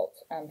difficult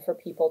for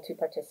people to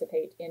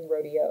participate in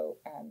rodeo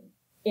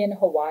in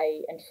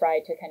Hawaii and try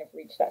to kind of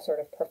reach that sort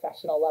of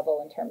professional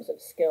level in terms of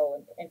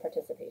skill and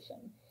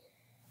participation.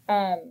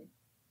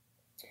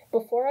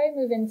 Before I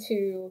move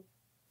into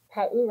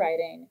Pa'u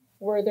riding,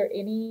 were there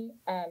any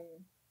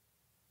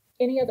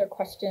other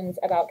questions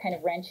about kind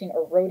of ranching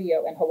or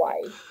rodeo in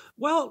Hawaii?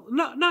 Well,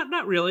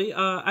 not really.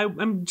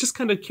 I'm just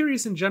kind of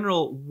curious in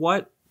general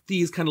what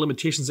these kind of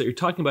limitations that you're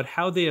talking about,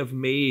 how they have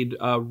made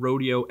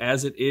rodeo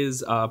as it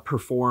is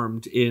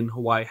performed in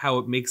Hawaii, how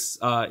it makes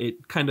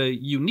it kind of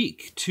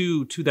unique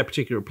to that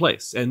particular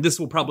place. And this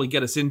will probably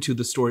get us into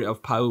the story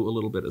of Pa'u a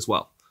little bit as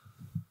well.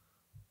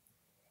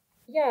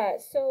 Yeah,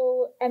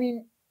 so, I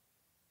mean,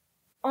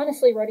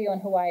 honestly, rodeo in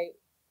Hawaii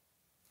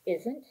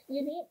isn't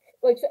unique.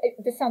 Like,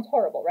 this sounds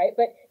horrible, right?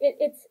 But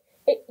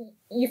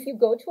if you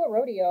go to a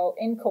rodeo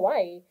in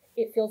Kauai,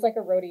 it feels like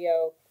a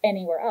rodeo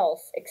anywhere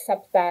else,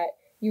 except that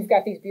you've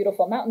got these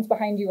beautiful mountains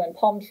behind you and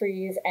palm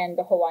trees, and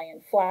the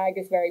Hawaiian flag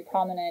is very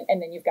prominent, and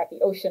then you've got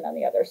the ocean on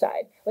the other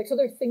side. Like, so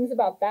there's things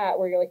about that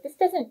where you're like, this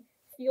doesn't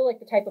feel like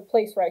the type of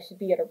place where I should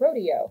be at a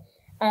rodeo.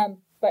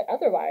 But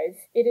otherwise,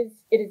 it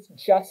is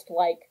just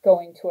like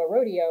going to a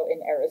rodeo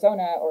in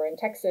Arizona or in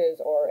Texas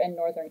or in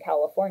Northern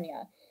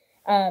California.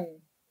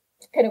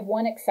 Kind of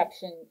one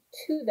exception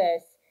to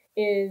this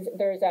is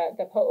there's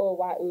the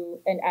Po'owa'u,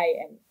 and I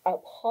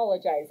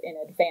apologize in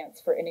advance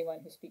for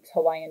anyone who speaks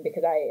Hawaiian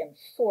because I am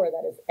sure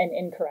that is an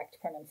incorrect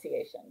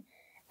pronunciation.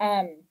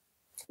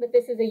 But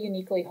this is a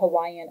uniquely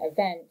Hawaiian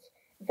event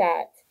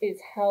that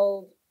is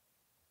held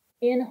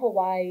in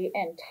Hawaii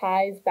and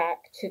ties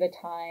back to the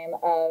time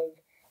of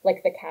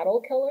like the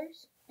cattle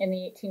killers in the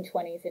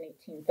 1820s and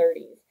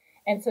 1830s.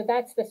 And so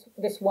that's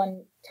this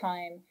one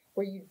time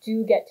where you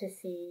do get to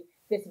see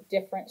this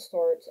different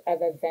sort of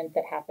event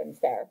that happens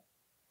there.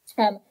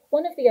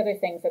 One of the other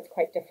things that's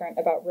quite different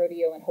about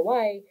rodeo in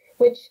Hawaii,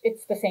 which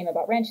it's the same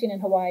about ranching in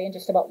Hawaii and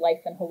just about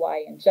life in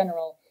Hawaii in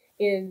general,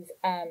 is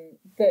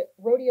the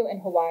rodeo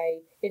in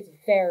Hawaii is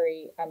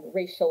very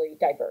racially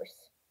diverse.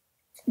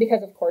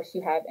 Because, of course,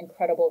 you have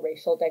incredible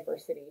racial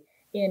diversity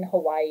in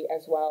Hawaii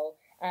as well.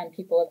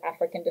 People of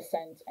African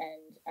descent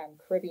and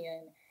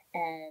Caribbean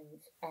and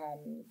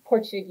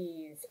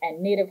Portuguese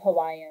and Native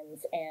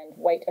Hawaiians and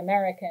white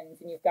Americans.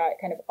 And you've got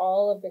kind of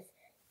all of this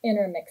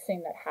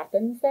intermixing that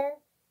happens there,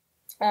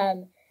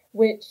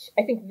 which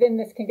I think then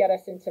this can get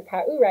us into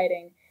Pa'u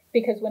riding,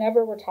 because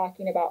whenever we're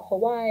talking about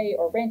Hawaii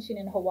or ranching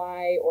in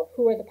Hawaii or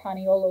who are the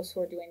Paniolos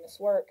who are doing this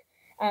work,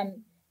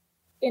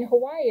 in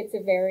Hawaii, it's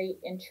a very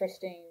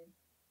interesting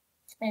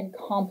and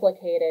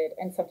complicated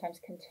and sometimes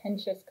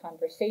contentious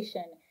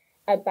conversation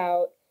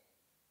about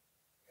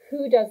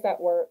who does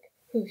that work,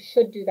 who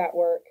should do that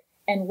work,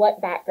 and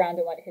what background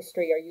and what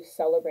history are you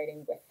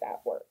celebrating with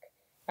that work.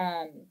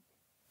 And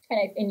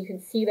you can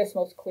see this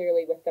most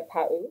clearly with the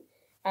Pa'u.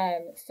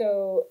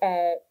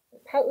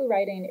 Pa'u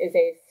riding is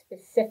a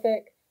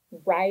specific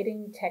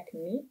riding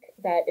technique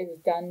that is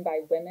done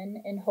by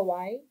women in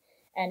Hawaii,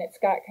 and it's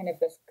got kind of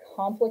this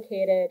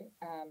complicated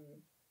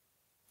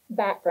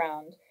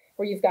background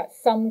where you've got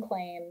some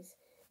claims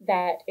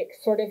that it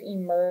sort of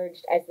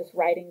emerged as this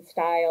riding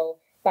style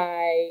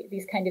by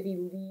these kind of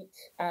elite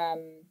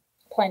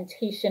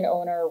plantation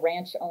owner,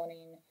 ranch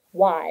owning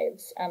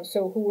wives,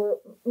 who were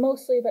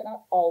mostly, but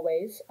not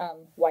always,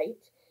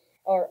 white,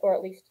 or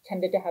at least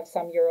tended to have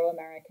some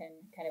Euro-American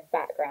kind of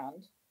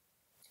background.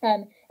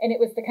 And it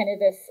was the kind of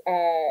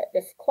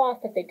this cloth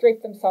that they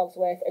draped themselves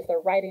with as they're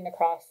riding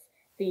across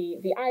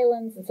the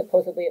islands, and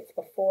supposedly it's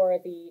before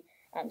the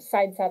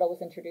side saddle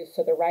was introduced,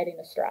 so they're riding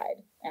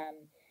astride.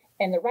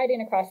 And they're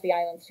riding across the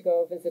islands to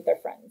go visit their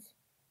friends.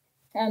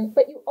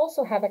 But you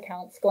also have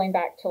accounts going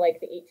back to like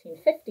the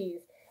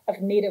 1850s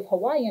of Native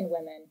Hawaiian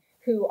women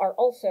who are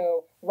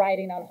also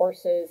riding on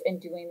horses and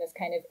doing this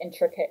kind of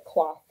intricate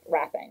cloth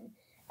wrapping.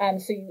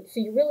 So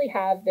you really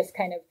have this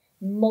kind of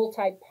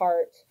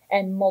multi-part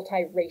and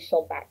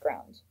multiracial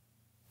background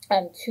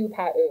to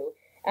Pa'u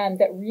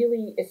that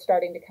really is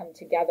starting to come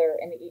together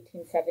in the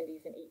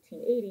 1870s and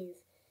 1880s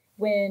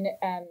when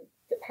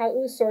the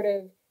Pa'u sort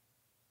of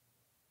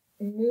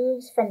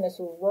moves from this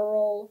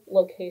rural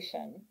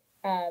location,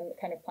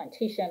 kind of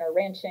plantation or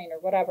ranching or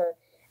whatever,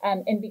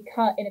 and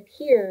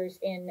appears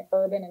in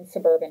urban and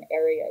suburban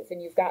areas.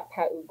 And you've got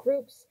Pa'u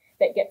groups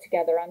that get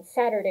together on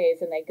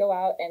Saturdays and they go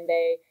out and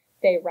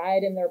they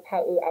ride in their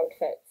Pa'u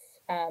outfits.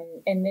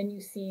 And then you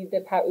see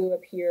the Pa'u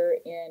appear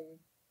in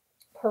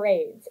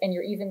parades, and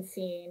you're even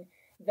seeing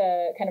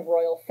the kind of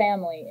royal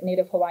family,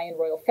 Native Hawaiian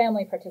royal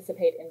family,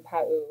 participate in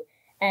Pa'u.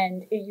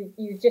 And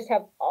you just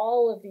have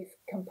all of these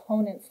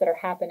components that are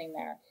happening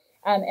there.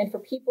 And for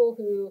people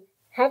who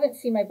haven't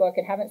seen my book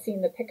and haven't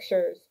seen the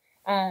pictures,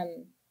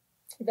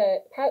 the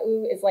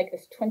Pa'u is like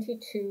this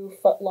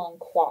 22-foot-long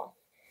cloth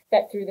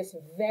that through this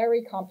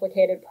very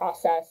complicated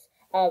process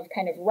of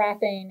kind of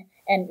wrapping,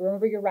 and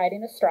remember you're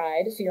riding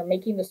astride, so you're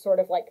making this sort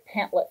of like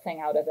pantlet thing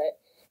out of it.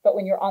 But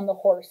when you're on the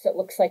horse, it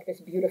looks like this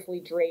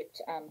beautifully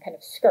draped kind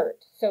of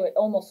skirt. So it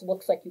almost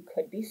looks like you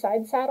could be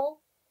side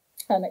saddle,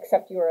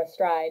 except you are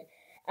astride.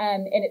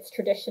 And it's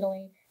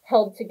traditionally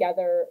held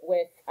together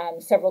with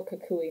several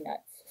kukui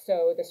nuts.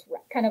 So this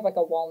kind of like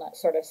a walnut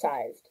sort of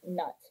sized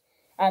nut.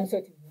 So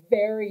it's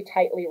very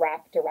tightly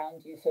wrapped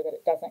around you so that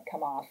it doesn't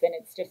come off. And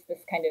it's just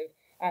this kind of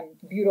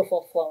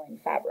beautiful flowing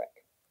fabric.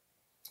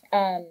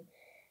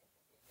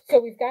 So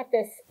we've got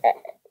this,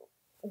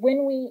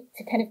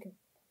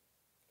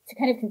 to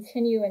kind of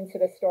continue into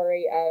the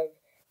story of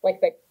like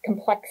the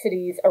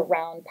complexities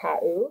around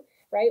Pa'u,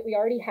 right? We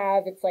already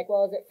have, it's like,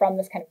 well, is it from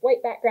this kind of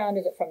white background?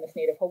 Is it from this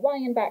Native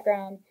Hawaiian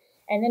background?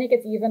 And then it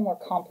gets even more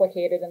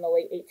complicated in the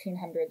late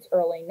 1800s,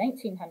 early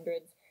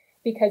 1900s,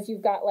 because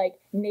you've got like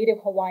Native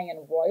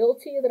Hawaiian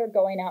royalty that are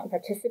going out and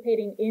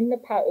participating in the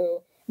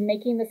Pa'u,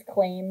 making this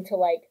claim to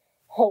like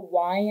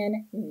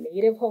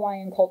Native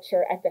Hawaiian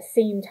culture at the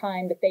same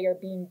time that they are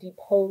being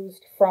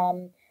deposed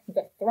from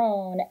the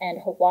throne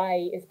and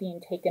Hawaii is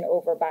being taken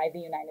over by the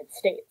United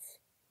States,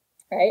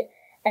 right?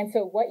 And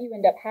so what you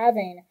end up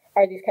having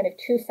are these kind of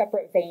two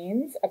separate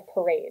veins of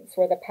parades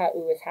where the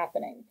Pa'u is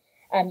happening.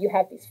 You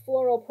have these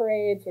floral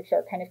parades, which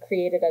are kind of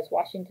created as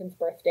Washington's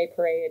birthday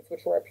parades,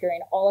 which were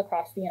appearing all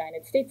across the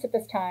United States at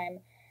this time.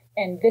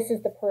 And this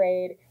is the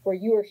parade where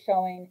you are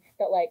showing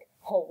that like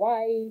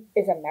Hawaii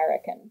is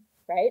American,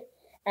 right?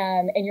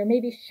 And you're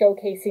maybe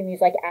showcasing these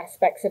like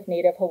aspects of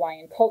Native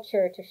Hawaiian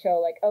culture to show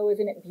like, oh,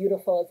 isn't it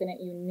beautiful? Isn't it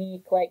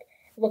unique? Like,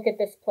 look at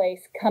this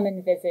place, come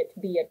and visit,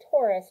 be a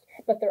tourist,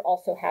 but they're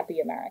also happy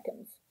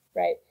Americans,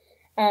 right?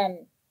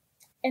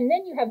 And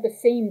then you have the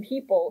same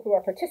people who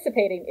are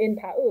participating in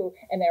Pa'u,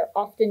 and they're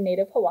often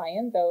Native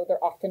Hawaiian, though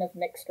they're often of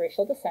mixed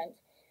racial descent,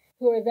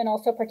 who are then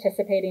also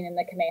participating in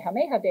the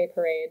Kamehameha Day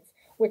parades,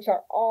 which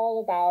are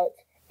all about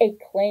a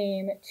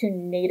claim to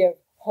Native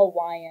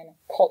Hawaiian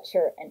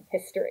culture and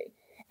history.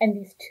 And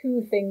these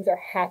two things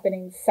are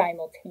happening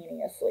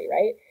simultaneously,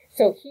 right?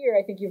 So here,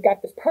 I think you've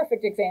got this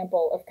perfect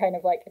example of kind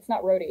of like, it's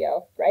not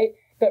rodeo, right?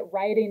 But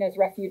riding as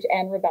refuge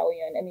and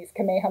rebellion, and these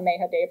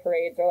Kamehameha Day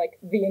parades are like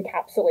the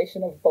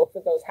encapsulation of both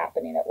of those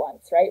happening at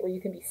once, right? Where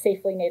you can be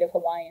safely Native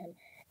Hawaiian,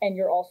 and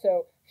you're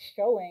also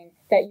showing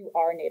that you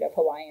are Native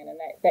Hawaiian and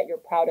that you're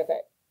proud of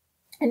it.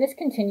 And this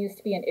continues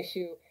to be an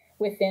issue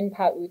within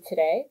Pa'u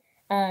today.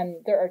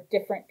 There are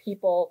different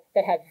people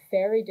that have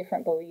very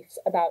different beliefs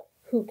about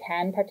who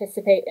can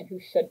participate and who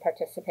should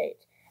participate.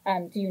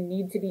 Do you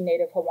need to be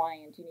Native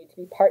Hawaiian? Do you need to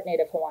be part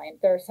Native Hawaiian?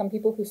 There are some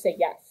people who say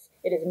yes,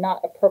 it is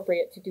not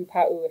appropriate to do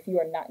Pa'u if you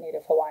are not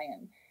Native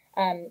Hawaiian.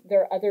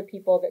 There are other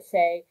people that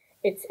say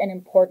it's an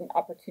important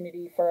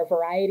opportunity for a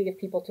variety of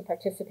people to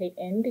participate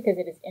in because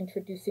it is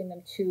introducing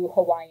them to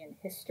Hawaiian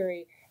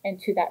history and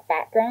to that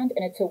background,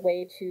 and it's a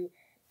way to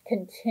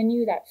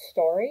continue that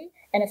story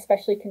and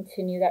especially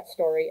continue that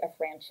story of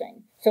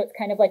ranching. So it's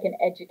kind of like an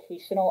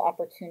educational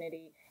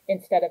opportunity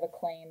instead of a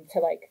claim to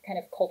like kind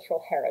of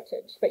cultural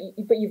heritage. But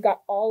you've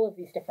got all of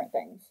these different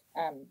things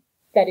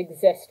that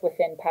exist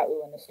within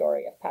Pa'u and the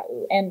story of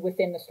Pa'u, and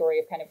within the story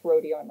of kind of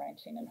rodeo and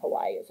ranching in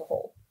Hawaii as a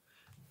whole.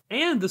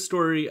 And the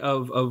story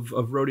of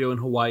rodeo in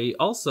Hawaii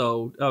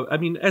also, I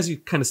mean, as you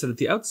kind of said at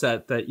the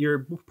outset, that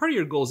part of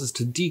your goals is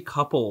to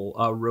decouple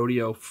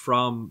rodeo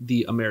from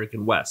the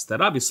American West. That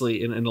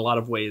obviously, in a lot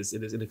of ways,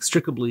 it is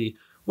inextricably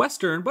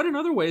Western, but in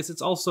other ways,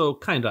 it's also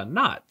kind of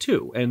not,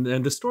 too. And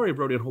the story of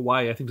rodeo in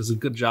Hawaii, I think, does a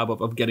good job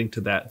of getting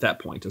to that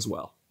point as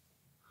well.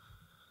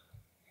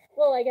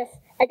 Well, I guess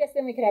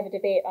then we could have a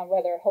debate on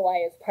whether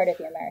Hawaii is part of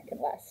the American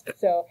West.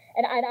 So,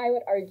 and I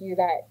would argue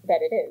that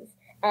it is.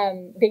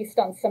 Based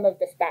on some of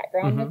this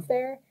background that's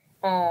there.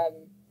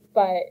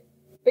 But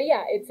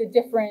yeah, it's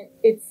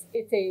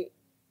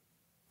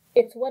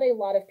what a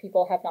lot of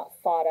people have not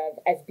thought of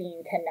as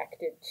being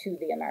connected to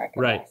the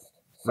American West.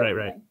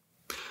 Certainly. Right.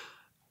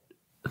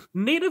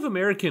 Native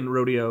American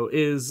rodeo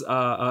is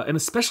an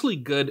especially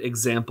good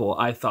example,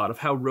 I thought, of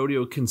how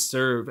rodeo can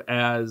serve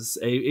as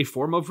a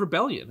form of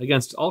rebellion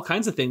against all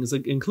kinds of things,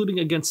 including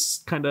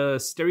against kind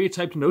of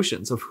stereotyped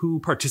notions of who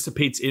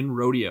participates in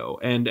rodeo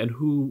and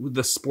who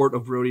the sport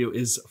of rodeo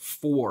is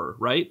for,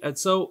 right? And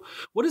so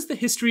what is the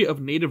history of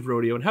Native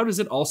rodeo, and how does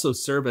it also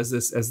serve as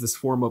this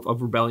form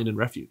of rebellion and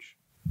refuge?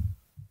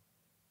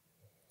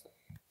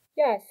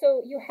 Yeah,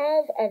 so you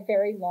have a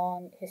very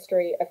long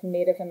history of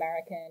Native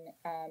American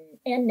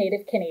and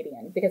Native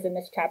Canadian, because in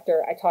this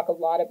chapter I talk a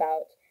lot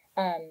about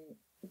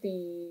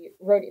the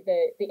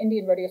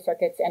Indian rodeo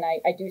circuits, and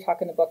I do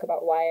talk in the book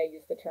about why I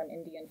use the term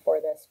Indian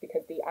for this,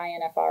 because the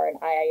INFR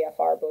and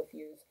IAFR both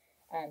use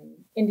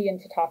Indian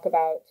to talk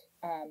about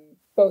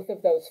both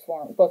of those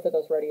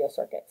rodeo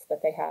circuits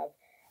that they have.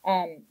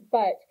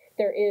 But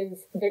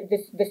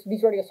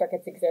these rodeo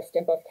circuits exist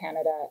in both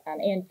Canada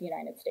and the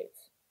United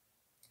States.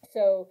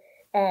 So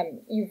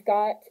you've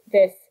got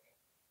this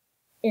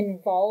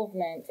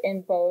involvement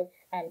in both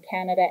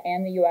Canada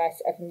and the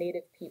US of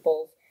Native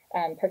peoples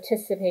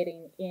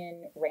participating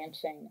in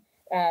ranching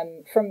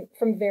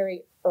from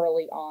very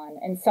early on.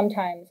 And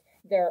sometimes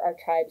there are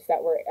tribes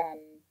that were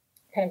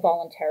kind of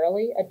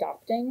voluntarily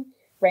adopting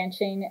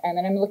ranching. And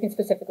then I'm looking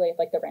specifically at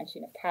like the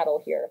ranching of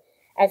cattle here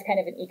as kind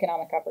of an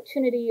economic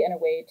opportunity and a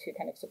way to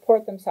kind of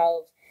support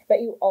themselves. But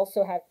you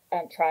also have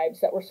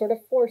tribes that were sort of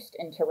forced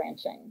into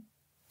ranching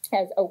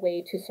as a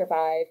way to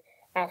survive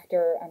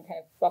after kind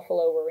of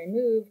buffalo were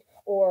removed,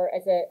 or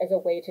as a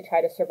way to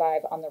try to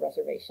survive on the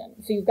reservation.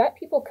 So you've got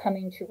people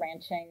coming to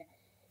ranching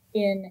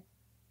in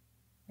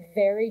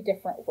very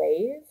different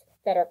ways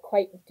that are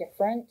quite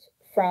different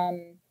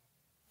from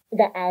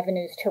the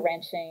avenues to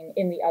ranching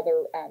in the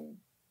other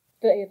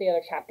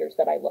chapters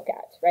that I look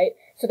at, right?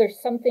 So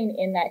there's something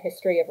in that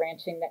history of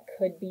ranching that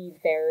could be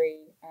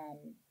very,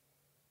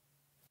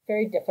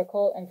 very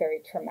difficult and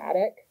very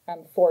traumatic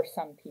for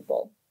some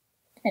people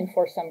and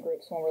for some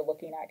groups when we're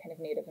looking at kind of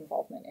Native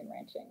involvement in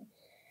ranching.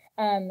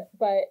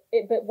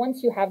 But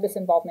once you have this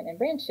involvement in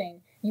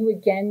ranching, you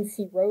again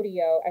see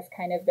rodeo as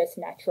kind of this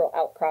natural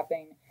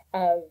outcropping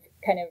of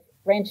kind of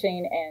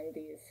ranching and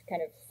these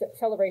kind of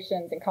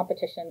celebrations and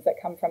competitions that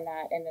come from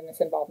that, and then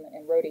this involvement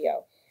in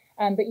rodeo.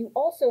 But you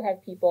also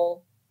have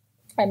people,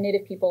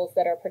 Native peoples,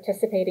 that are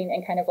participating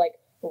in kind of like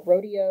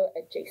rodeo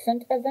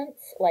adjacent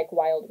events like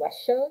Wild West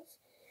shows.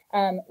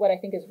 What I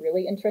think is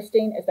really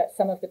interesting is that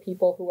some of the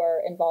people who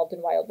are involved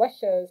in Wild West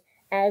shows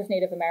as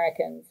Native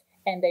Americans,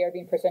 and they are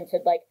being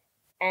presented like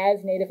as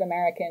Native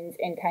Americans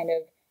in kind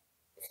of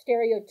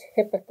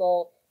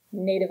stereotypical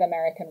Native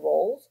American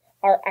roles,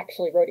 are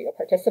actually rodeo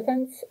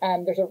participants.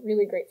 There's a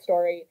really great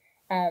story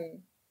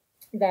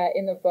that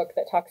in the book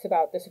that talks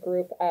about this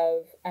group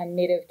of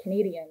Native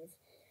Canadians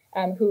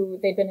who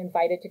they'd been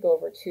invited to go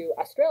over to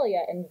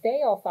Australia, and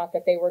they all thought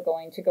that they were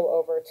going to go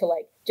over to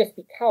like just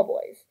be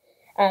cowboys.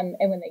 And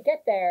when they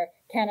get there,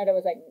 Canada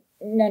was like,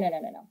 no.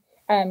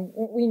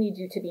 We need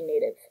you to be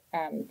Native.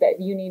 That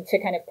you need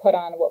to kind of put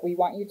on what we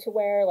want you to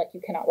wear. Like,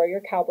 you cannot wear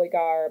your cowboy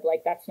garb.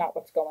 Like, that's not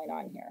what's going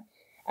on here.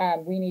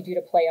 We need you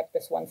to play up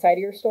this one side of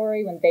your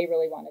story, when they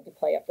really wanted to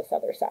play up this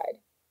other side.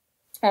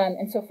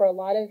 And so for a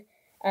lot of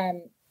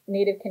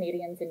Native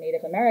Canadians and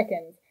Native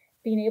Americans,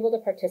 being able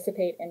to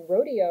participate in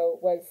rodeo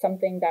was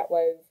something that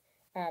was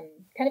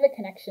kind of a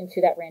connection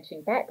to that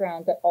ranching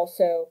background, but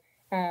also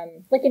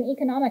like an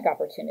economic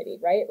opportunity,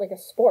 right? Like a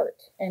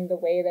sport, and the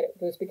way that it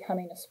was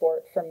becoming a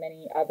sport for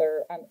many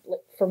other,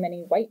 for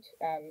many white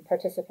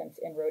participants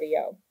in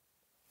rodeo.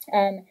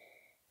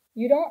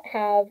 You don't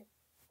have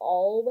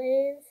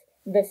always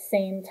the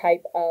same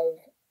type of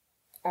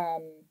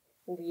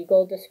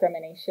legal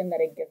discrimination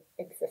that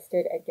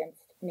existed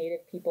against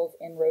Native peoples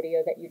in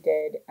rodeo that you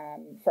did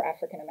for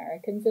African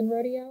Americans in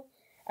rodeo,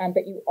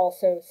 but you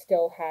also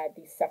still had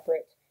these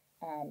separate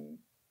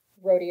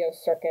rodeo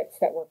circuits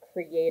that were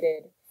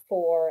created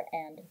for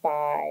and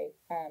by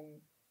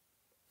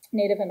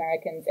Native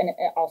Americans, and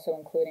also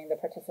including the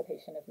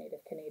participation of Native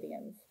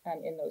Canadians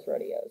in those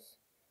rodeos.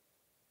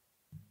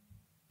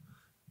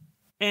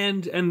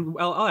 And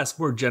I'll ask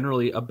more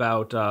generally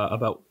about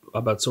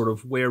sort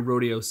of where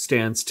rodeo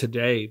stands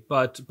today.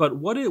 But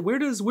where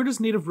does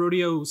Native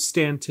rodeo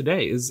stand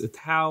today? Is it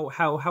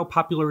how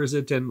popular is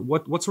it, and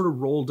what sort of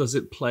role does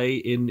it play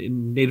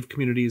in Native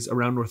communities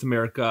around North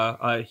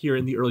America here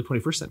in the early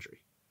 21st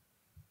century?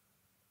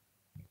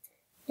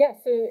 Yeah,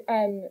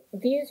 so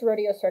these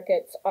rodeo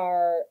circuits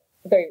are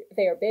big,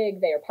 they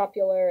are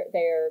popular, they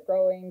are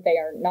growing, they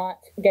are not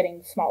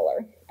getting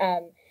smaller,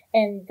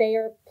 and they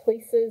are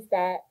places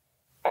that,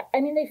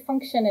 I mean, they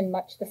function in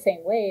much the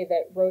same way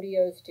that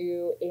rodeos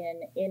do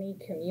in any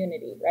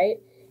community, right?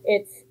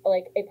 It's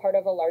like a part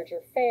of a larger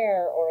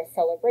fair or a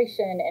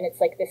celebration, and it's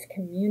like this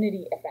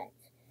community event.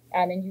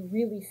 And you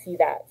really see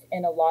that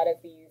in a lot of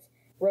these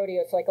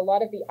rodeos. So like a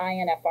lot of the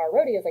INFR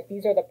rodeos, like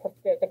these are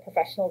the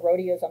professional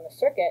rodeos on the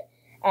circuit,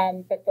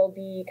 but they'll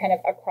be kind of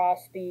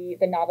across the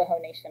Navajo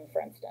Nation,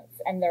 for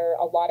instance. And they're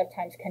a lot of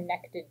times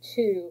connected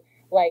to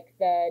like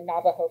the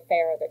Navajo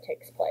fair that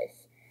takes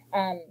place.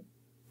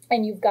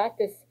 And you've got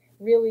this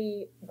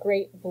really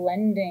great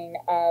blending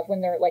of,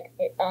 when they're like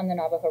on the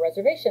Navajo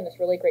reservation, this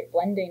really great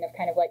blending of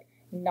kind of like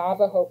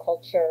Navajo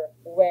culture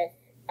with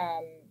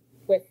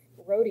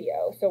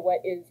rodeo. So what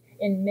is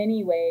in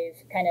many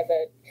ways kind of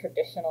a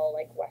traditional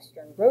like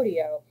Western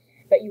rodeo,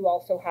 but you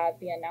also have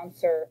the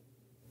announcer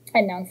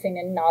announcing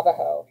in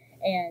Navajo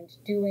and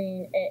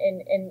doing,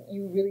 and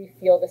you really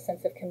feel the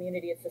sense of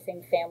community. It's the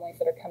same families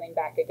that are coming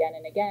back again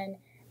and again,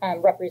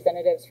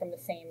 representatives from the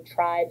same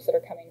tribes that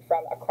are coming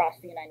from across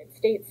the United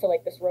States. So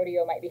like this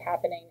rodeo might be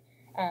happening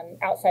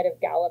outside of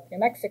Gallup, New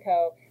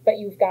Mexico, but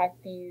you've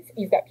got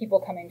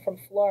people coming from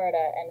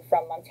Florida and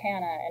from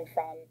Montana and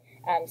from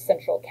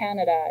central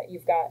Canada.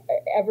 You've got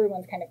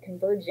everyone's kind of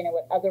converging in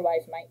what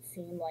otherwise might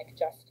seem like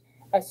just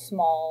a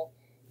small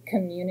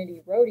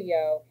community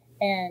rodeo.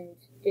 And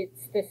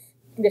it's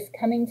this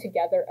coming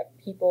together of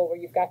people where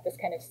you've got this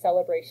kind of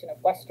celebration of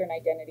Western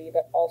identity,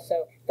 but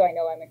also, though I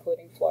know I'm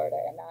including Florida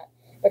in that,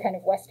 but kind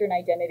of Western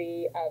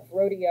identity of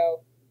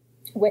rodeo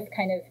with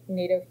kind of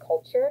Native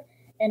culture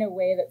in a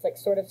way that's like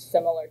sort of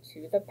similar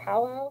to the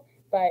powwow,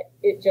 but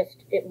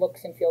it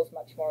looks and feels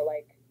much more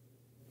like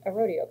a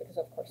rodeo, because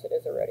of course it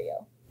is a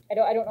rodeo.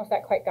 I don't know if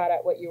that quite got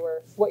at what you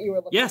were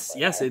looking yes, for.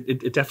 Yes,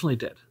 it definitely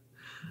did.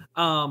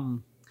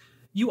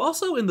 You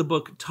also in the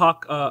book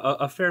talk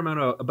a fair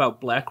amount about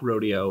Black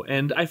rodeo,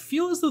 and I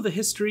feel as though the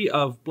history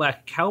of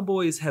Black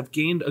cowboys have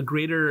gained a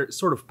greater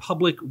sort of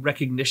public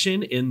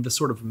recognition in the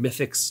sort of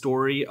mythic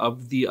story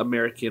of the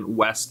American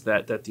West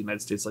that the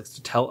United States likes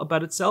to tell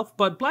about itself,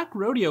 but Black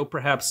rodeo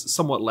perhaps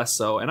somewhat less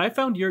so. And I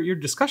found your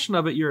discussion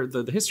of it,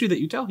 the history that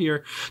you tell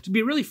here, to be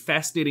a really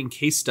fascinating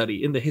case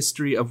study in the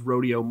history of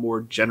rodeo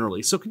more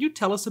generally. So could you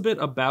tell us a bit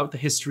about the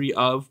history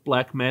of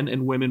Black men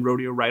and women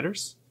rodeo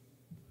riders?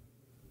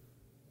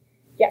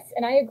 Yes,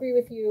 and I agree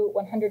with you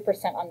 100%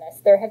 on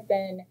this. There have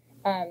been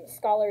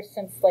scholars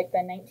since like the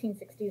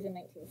 1960s and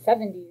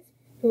 1970s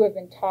who have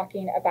been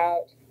talking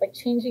about like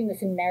changing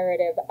this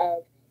narrative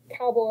of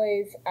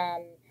cowboys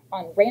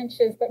on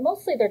ranches, but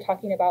mostly they're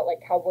talking about like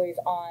cowboys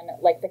on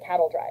like the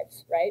cattle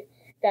drives, right?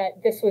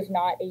 That this was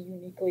not a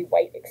uniquely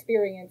white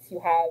experience.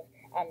 You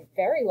have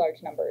very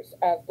large numbers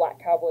of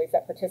Black cowboys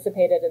that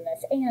participated in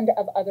this, and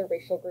of other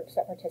racial groups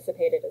that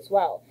participated as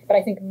well. But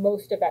I think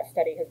most of that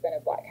study has been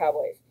of Black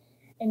cowboys.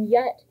 And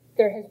yet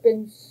there has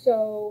been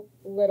so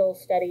little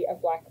study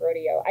of Black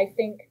rodeo. I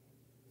think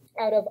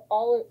out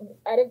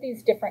of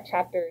these different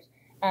chapters,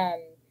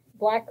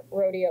 Black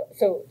rodeo,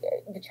 so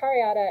the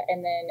Charayata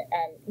and then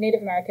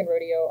Native American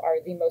rodeo are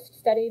the most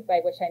studied,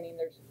 by which I mean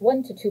there's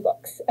 1 to 2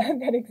 books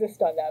that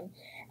exist on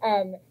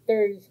them.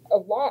 There's a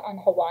lot on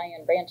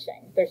Hawaiian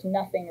ranching. There's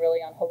nothing really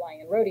on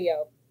Hawaiian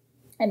rodeo,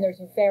 and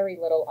there's very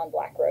little on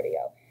Black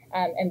rodeo.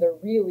 And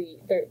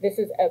this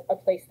is a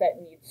place that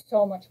needs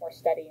so much more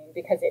studying,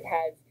 because it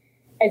has,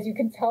 as you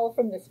can tell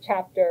from this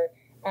chapter,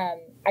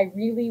 I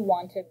really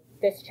wanted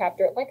this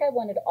chapter, like I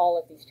wanted all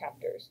of these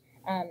chapters,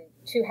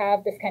 to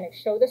have this kind of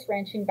show this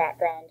ranching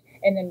background,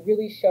 and then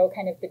really show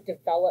kind of the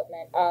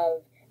development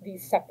of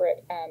these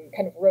separate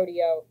kind of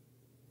rodeo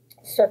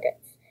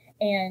circuits.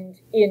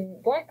 And in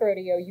Black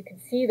rodeo, you can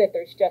see that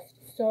there's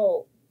just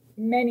so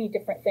many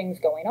different things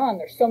going on.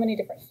 There's so many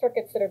different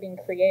circuits that are being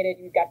created.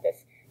 You've got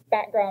this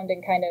background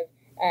and kind of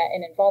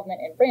an involvement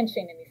in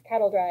ranching in these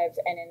cattle drives,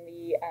 and in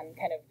the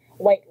kind of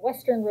white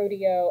Western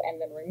rodeo, and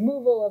then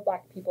removal of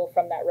Black people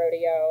from that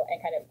rodeo,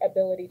 and kind of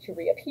ability to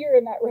reappear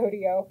in that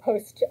rodeo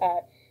post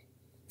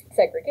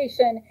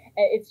segregation.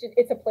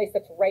 It's a place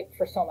that's ripe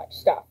for so much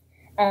stuff.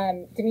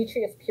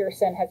 Demetrius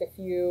Pearson has a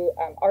few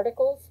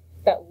articles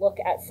that look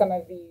at some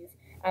of these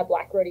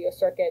Black rodeo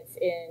circuits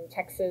in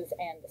Texas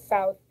and the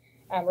South.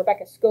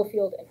 Rebecca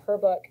Schofield, in her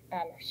book,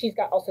 she's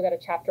also got a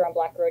chapter on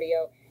Black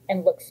rodeo,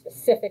 and looks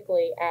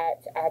specifically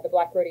at the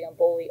Black rodeo in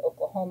Boley,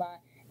 Oklahoma,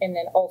 and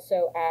then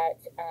also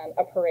at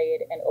a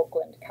parade in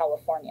Oakland,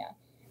 California.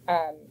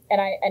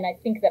 And I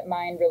think that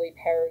mine really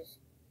pairs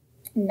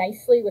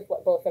nicely with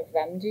what both of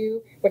them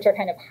do, which are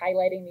kind of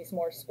highlighting these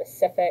more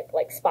specific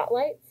like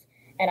spotlights.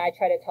 And I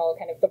try to tell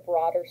kind of the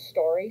broader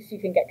story, so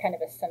you can get kind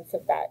of a sense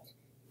of that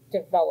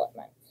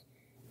development.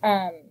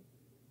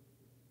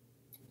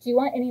 Do you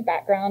want any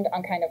background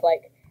on kind of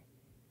like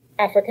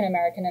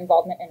African-American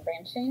involvement in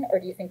ranching, or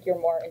do you think you're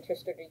more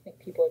interested, or do you think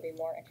people would be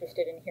more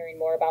interested in hearing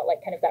more about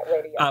like kind of that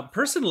rodeo?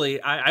 Personally,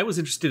 I was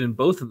interested in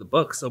both in the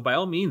book, so by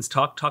all means,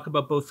 talk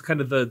about both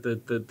kind of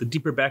the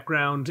deeper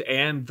background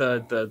and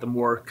the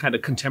more kind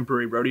of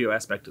contemporary rodeo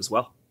aspect as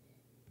well.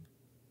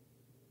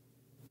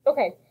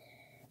 Okay,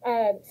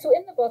 so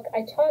in the book,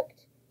 I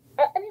talked,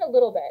 a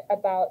little bit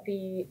about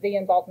the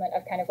involvement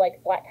of kind of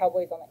like Black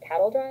cowboys on the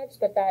cattle drives,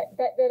 but that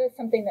is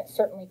something that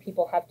certainly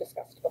people have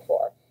discussed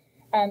before.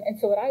 And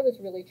so what I was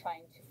really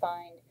trying to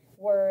find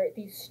were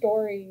these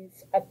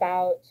stories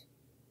about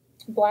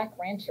Black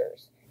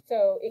ranchers.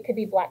 So it could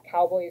be Black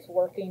cowboys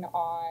working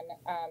on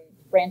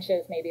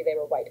ranches, maybe they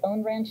were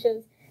white-owned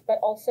ranches, but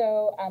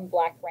also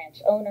Black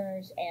ranch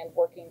owners and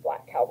working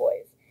Black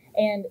cowboys.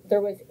 And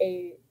there was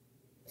a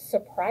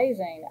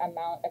surprising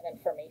amount of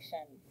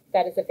information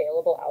that is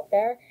available out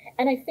there.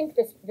 And I think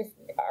this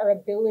our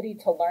ability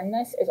to learn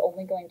this is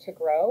only going to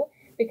grow,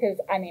 because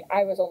I mean,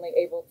 I was only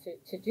able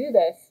to do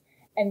this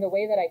in the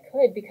way that I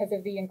could because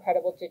of the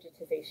incredible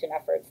digitization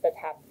efforts that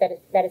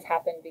has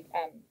happened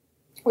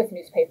with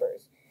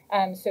newspapers.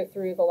 So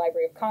through the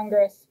Library of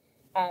Congress,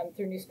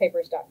 through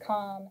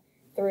newspapers.com,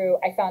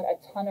 I found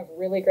a ton of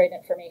really great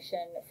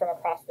information from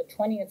across the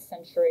 20th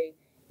century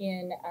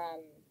in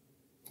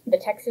the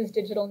Texas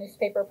Digital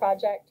Newspaper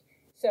Project.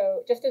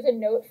 So just as a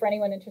note for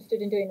anyone interested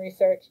in doing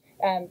research,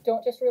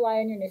 don't just rely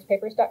on your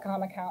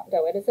newspapers.com account,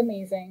 though it is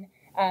amazing.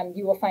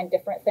 You will find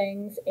different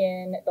things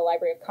in the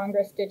Library of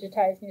Congress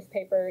digitized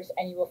newspapers,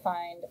 and you will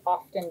find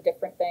often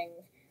different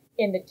things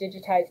in the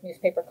digitized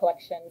newspaper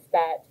collections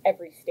that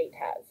every state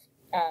has.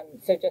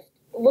 So just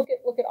look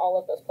at all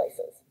of those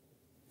places.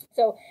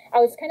 So I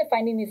was kind of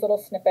finding these little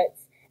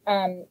snippets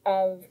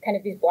of kind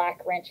of these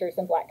Black ranchers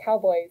and Black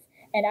cowboys,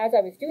 and as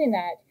I was doing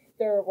that,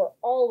 there were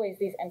always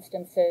these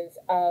instances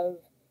of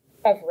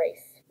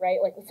race, right?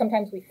 Like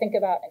sometimes we think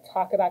about and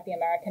talk about the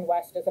American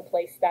West as a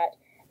place that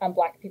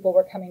Black people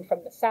were coming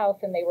from the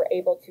South, and they were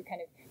able to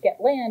kind of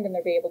get land, and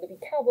they'd be able to be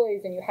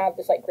cowboys, and you have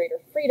this like greater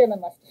freedom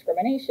and less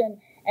discrimination.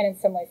 And in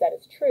some ways that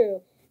is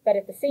true. But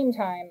at the same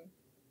time,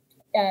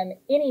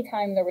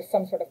 anytime there was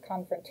some sort of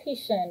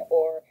confrontation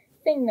or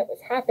thing that was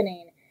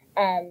happening,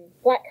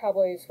 Black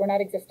cowboys were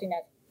not existing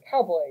as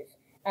cowboys.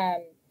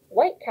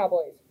 White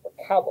cowboys were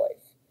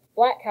cowboys.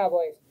 Black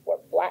cowboys were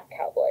Black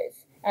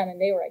cowboys.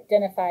 And they were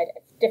identified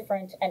as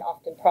different and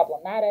often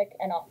problematic,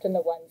 and often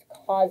the ones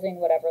causing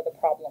whatever the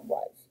problem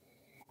was.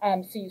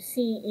 So you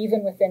see,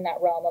 even within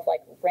that realm of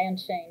like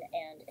ranching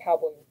and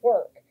cowboy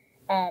work,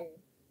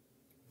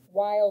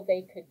 while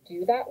they could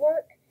do that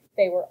work,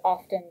 they were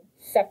often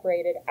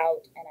separated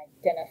out and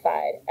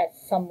identified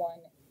as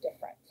someone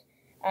different.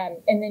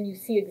 And then you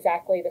see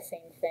exactly the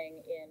same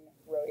thing in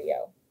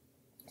rodeo.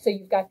 So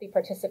you've got the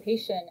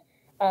participation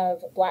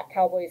of Black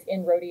cowboys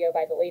in rodeo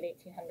by the late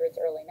 1800s,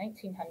 early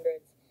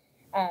 1900s.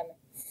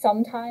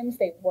 Sometimes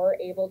they were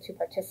able to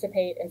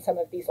participate in some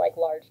of these like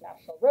large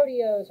national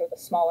rodeos or the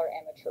smaller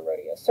amateur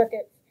rodeo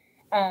circuits.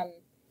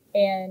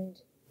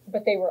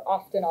 But they were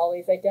often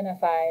always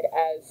identified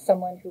as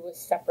someone who was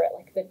separate,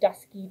 like the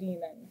dusky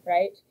demon,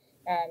 right?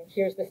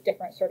 Here's this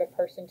different sort of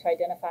person to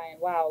identify, and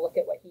wow, look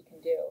at what he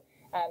can do.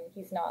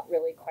 He's not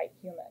really quite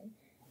human.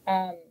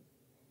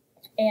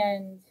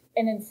 And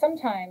then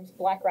sometimes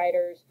Black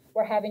riders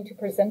were having to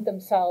present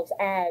themselves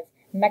as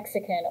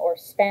Mexican or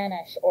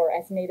Spanish or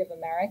as Native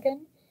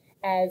American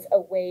as a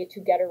way to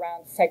get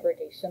around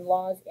segregation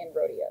laws in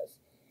rodeos.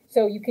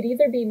 So you could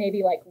either be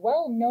maybe like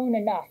well known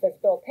enough as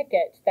Bill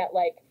Pickett that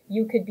like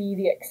you could be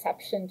the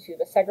exception to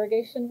the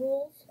segregation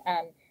rules,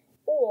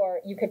 or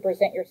you could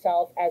present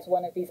yourself as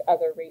one of these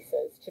other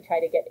races to try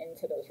to get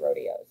into those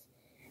rodeos.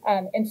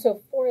 And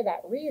so for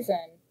that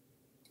reason,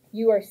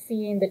 you are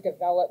seeing the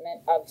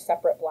development of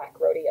separate Black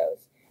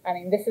rodeos. I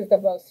mean, this is the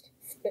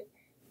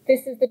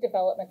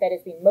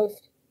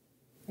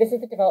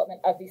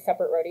development of these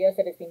separate rodeos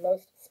that is the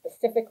most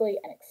specifically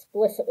and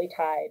explicitly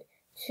tied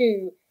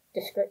to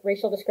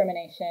racial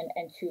discrimination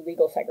and to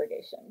legal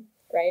segregation,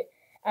 right?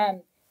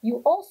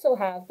 You also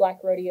have Black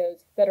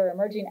rodeos that are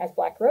emerging as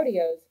Black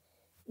rodeos,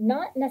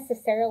 not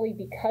necessarily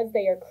because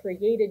they are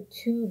created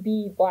to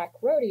be Black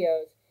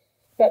rodeos,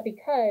 but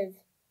because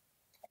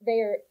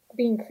they are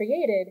being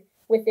created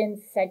within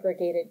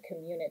segregated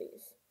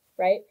communities,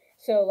 right?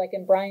 So like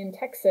in Bryan,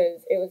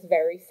 Texas, it was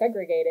very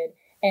segregated,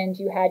 and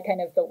you had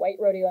kind of the white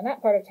rodeo in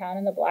that part of town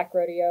and the Black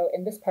rodeo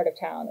in this part of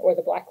town, or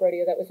the Black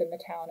rodeo that was in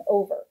the town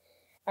over.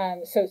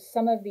 So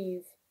some of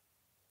these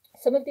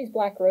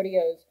Black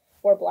rodeos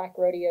were Black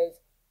rodeos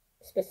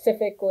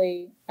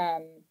specifically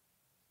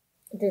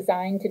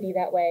designed to be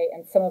that way,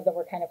 and some of them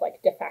were kind of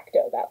like de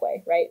facto that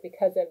way, right?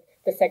 Because of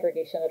the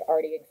segregation that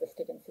already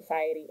existed in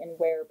society and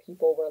where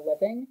people were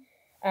living.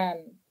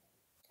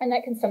 And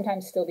that can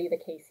sometimes still be the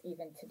case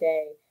even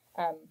today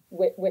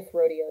with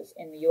rodeos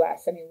in the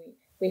U.S. I mean,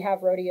 we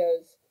have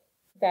rodeos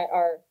that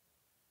are,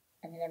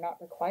 I mean, they're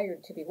not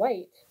required to be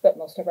white, but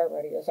most of our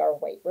rodeos are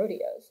white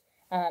rodeos.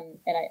 And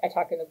I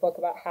talk in the book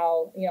about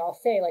how, I'll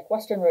say like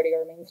Western rodeo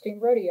or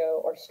mainstream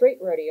rodeo or straight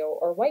rodeo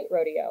or white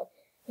rodeo.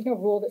 There's no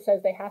rule that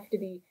says they have to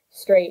be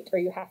straight or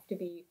you have to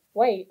be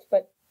white,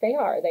 but they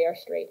are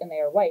straight and they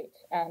are white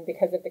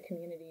because of the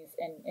communities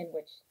in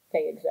which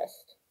they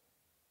exist.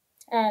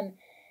 And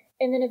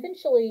then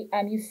eventually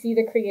you see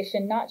the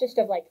creation not just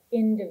of like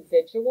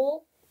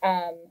individual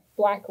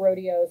Black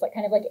rodeos, like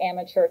kind of like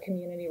amateur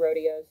community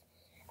rodeos.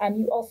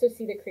 You also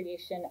see the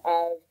creation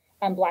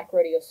of Black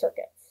rodeo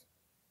circuits.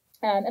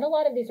 And a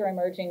lot of these are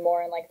emerging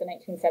more in like the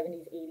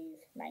 1970s,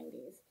 80s,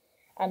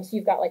 90s. So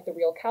you've got like the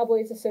Real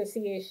Cowboys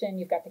Association,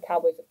 you've got the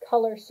Cowboys of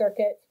Color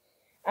circuit.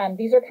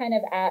 These are kind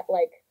of at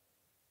like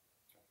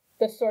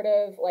the sort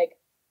of like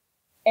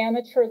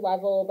amateur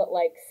level, but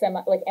like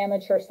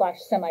amateur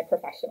 /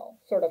 semi-professional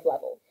sort of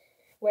level,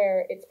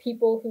 where it's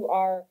people who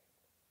are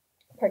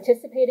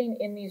participating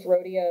in these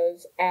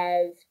rodeos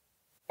as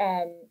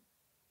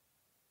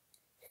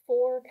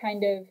for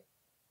kind of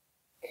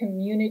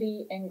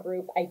community and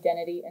group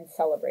identity and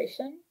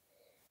celebration,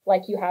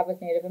 like you have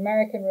with Native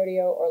American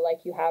rodeo or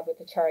like you have with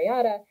the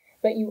Charreada,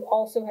 but you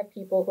also have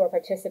people who are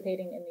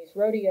participating in these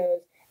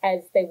rodeos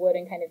as they would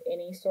in kind of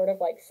any sort of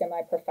like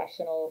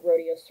semi-professional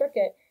rodeo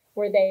circuit,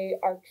 where they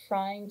are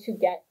trying to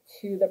get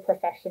to the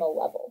professional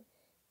level.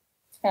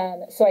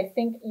 So I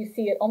think you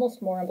see it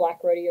almost more in Black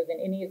rodeo than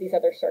any of these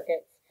other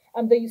circuits,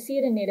 though you see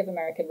it in Native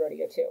American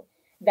rodeo too,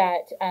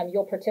 that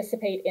you'll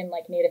participate in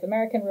like Native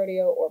American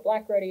rodeo or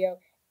Black rodeo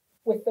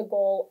with the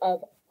goal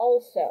of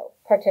also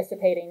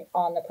participating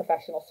on the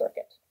professional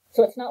circuit.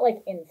 So it's not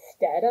like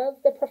instead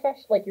of the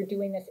professional, like you're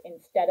doing this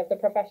instead of the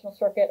professional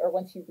circuit, or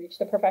once you reach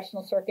the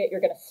professional circuit, you're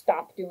going to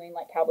stop doing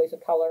like Cowboys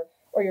of Color,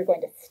 or you're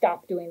going to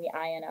stop doing the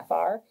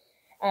INFR.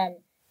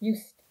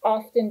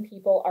 Often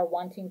people are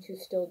wanting to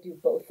still do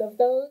both of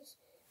those.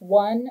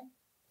 One,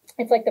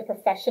 it's like the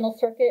professional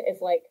circuit is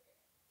like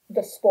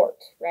the sport,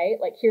 right?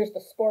 Like here's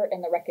the sport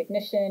and the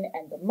recognition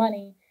and the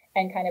money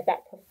and kind of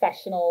that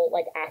professional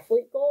like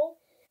athlete goal.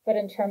 But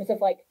in terms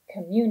of like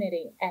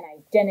community and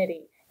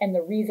identity and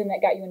the reason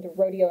that got you into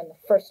rodeo in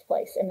the first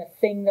place and the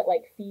thing that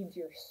like feeds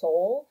your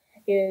soul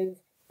is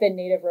the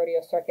Native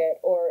rodeo circuit,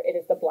 or it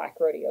is the Black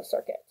rodeo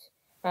circuit.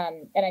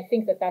 And I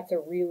think that that's a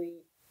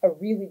really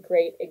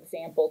great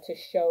example to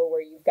show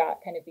where you've got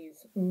kind of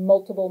these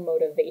multiple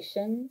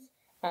motivations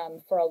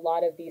for a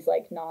lot of these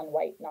like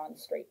non-white,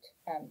 non-straight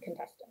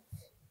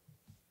contestants.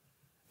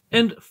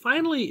 And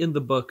finally, in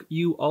the book,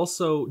 you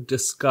also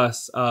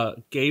discuss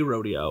gay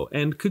rodeo.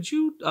 And could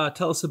you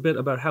tell us a bit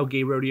about how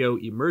gay rodeo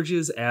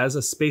emerges as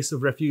a space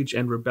of refuge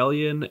and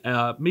rebellion?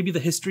 Maybe the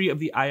history of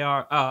the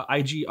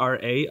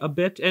IGRA a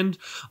bit. And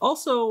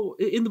also,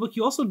 in the book,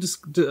 you also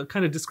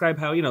kind of describe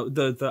how, you know,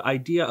 the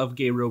idea of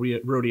gay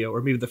rodeo,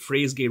 or maybe the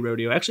phrase gay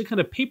rodeo, actually kind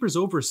of papers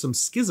over some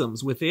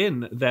schisms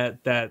within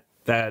that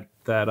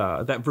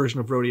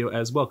version of rodeo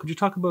as well. Could you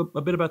talk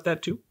a bit about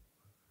that too?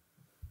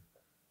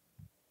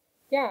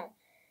 Yeah.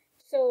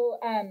 So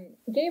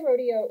gay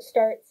rodeo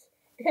starts,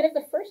 kind of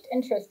the first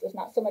interest is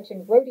not so much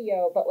in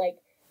rodeo, but like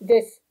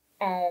this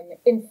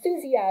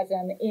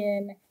enthusiasm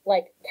in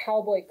like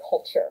cowboy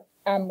culture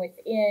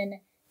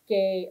within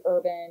gay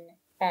urban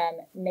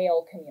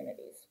male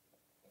communities.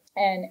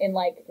 And in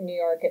like New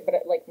York, but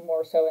like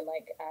more so in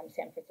like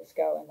San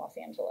Francisco and Los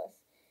Angeles.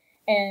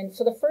 And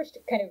so the first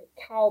kind of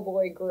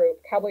cowboy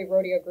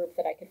rodeo group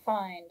that I could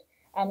find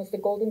was the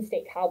Golden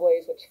State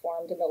Cowboys, which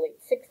formed in the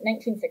late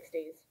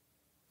 1960s.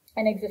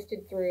 And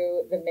existed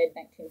through the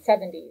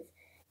mid-1970s.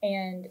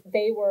 And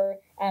they were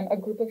a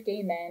group of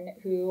gay men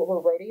who were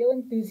rodeo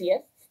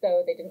enthusiasts,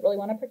 though they didn't really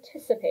want to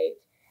participate,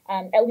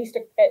 at least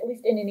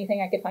in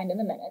anything I could find in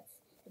the minutes.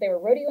 They were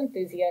rodeo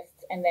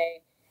enthusiasts, and they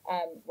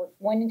were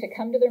wanting to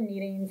come to their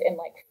meetings in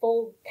like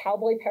full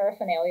cowboy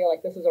paraphernalia,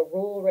 like this is a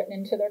rule written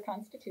into their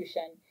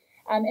constitution.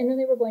 And then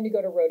they were going to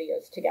go to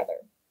rodeos together.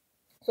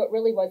 So it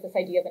really was this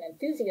idea of an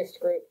enthusiast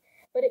group.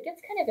 But it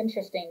gets kind of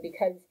interesting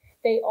because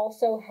they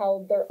also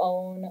held their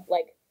own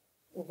like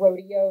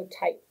rodeo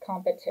type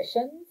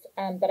competitions,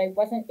 but I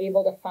wasn't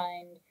able to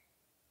find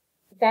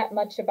that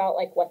much about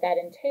like what that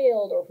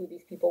entailed or who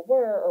these people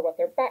were or what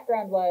their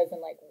background was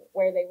and like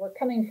where they were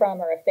coming from,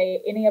 or if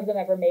any of them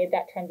ever made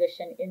that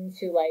transition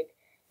into like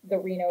the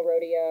Reno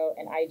rodeo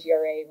and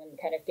IGRA when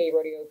kind of gay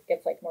rodeo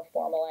gets like more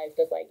formalized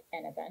as like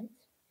an event.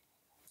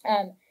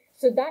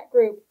 So that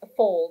group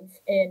folds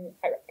in,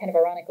 kind of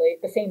ironically,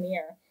 the same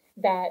year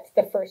that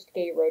the first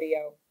gay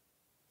rodeo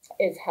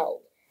is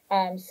held.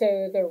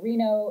 So the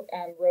Reno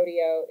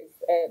rodeo is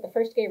the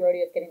first gay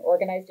rodeo is getting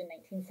organized in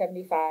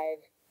 1975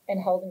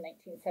 and held in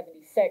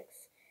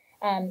 1976.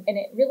 And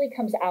it really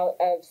comes out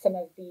of some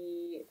of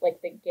the like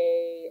the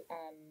gay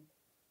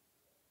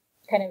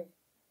kind of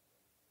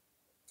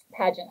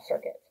pageant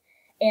circuit.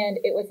 And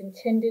it was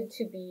intended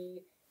to be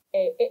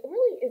it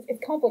really is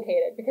it's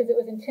complicated because it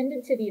was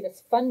intended to be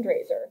this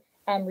fundraiser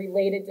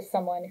related to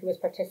someone who was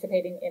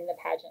participating in the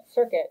pageant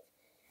circuit.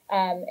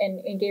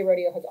 And gay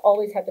rodeo has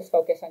always had this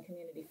focus on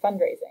community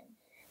fundraising.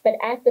 But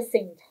at the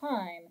same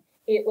time,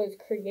 it was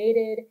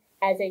created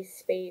as a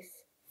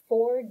space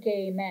for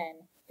gay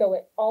men, though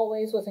it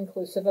always was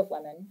inclusive of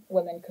women.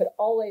 Women could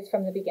always,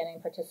 from the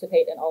beginning,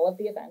 participate in all of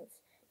the events.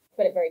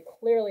 But it very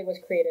clearly was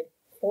created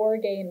for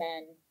gay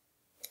men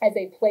as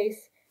a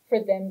place for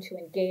them to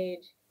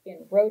engage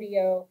in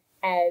rodeo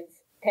as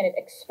kind of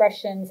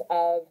expressions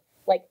of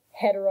like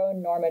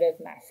heteronormative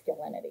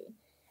masculinity.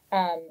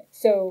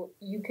 So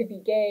you could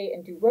be gay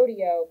and do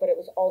rodeo, but it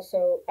was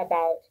also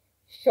about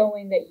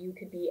showing that you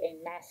could be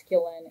a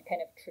masculine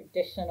kind of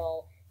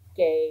traditional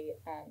gay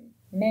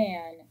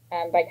man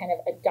by kind of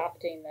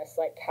adopting this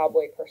like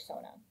cowboy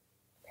persona.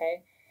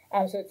 Okay.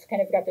 So it's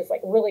kind of got this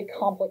like really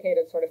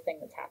complicated sort of thing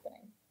that's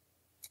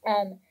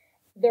happening.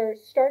 There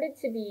started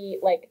to be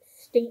like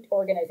state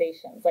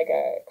organizations, like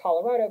a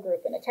Colorado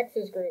group and a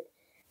Texas group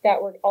that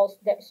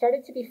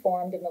started to be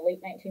formed in the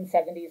late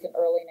 1970s and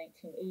early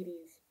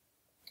 1980s.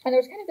 And there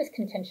was kind of this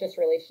contentious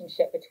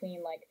relationship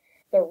between like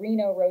the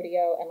Reno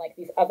rodeo and like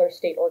these other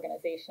state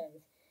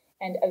organizations.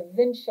 And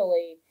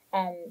eventually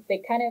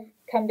They kind of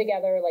come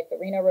together, like the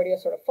Reno Rodeo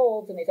sort of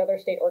folds, and these other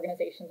state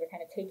organizations are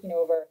kind of taking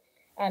over,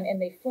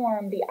 and they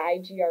form the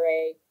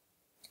IGRA,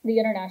 the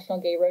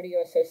International Gay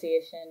Rodeo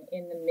Association,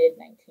 in the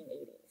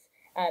mid-1980s.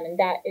 And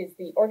that is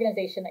the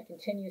organization that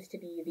continues to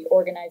be the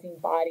organizing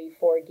body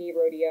for gay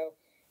rodeo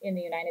in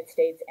the United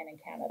States and in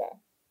Canada.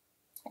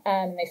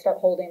 They start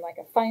holding like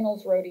a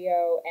finals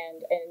rodeo,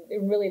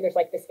 and really there's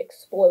like this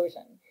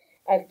explosion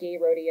of gay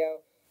rodeo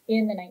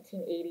in the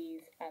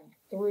 1980s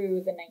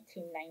through the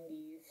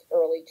 1990s,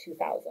 early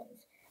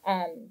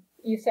 2000s.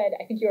 You said,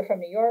 I think you were from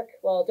New York.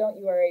 Well, don't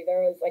you worry.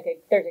 There's a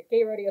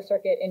gay rodeo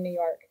circuit in New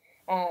York,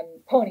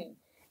 Pony.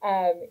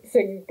 So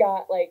you've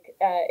got like,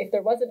 if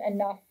there wasn't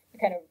enough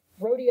kind of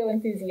rodeo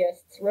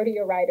enthusiasts,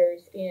 rodeo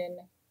riders in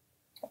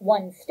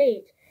one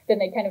state, then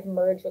they kind of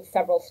merge with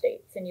several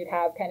states, and you'd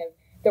have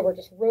there were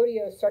just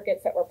rodeo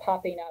circuits that were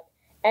popping up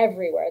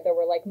everywhere. There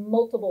were like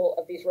multiple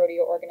of these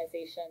rodeo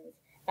organizations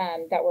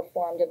that were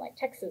formed in like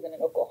Texas and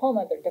in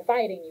Oklahoma. They're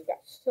dividing. You've got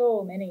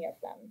so many of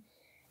them.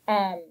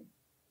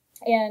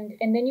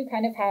 And then you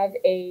kind of have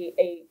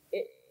it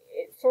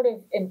sort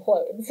of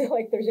implodes.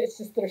 Like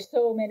there's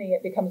so many,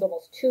 it becomes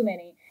almost too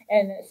many,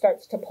 and it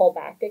starts to pull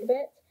back a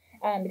bit.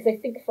 Because I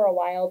think for a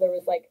while there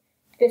was like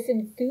this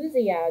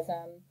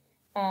enthusiasm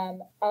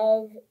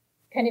of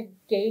kind of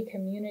gay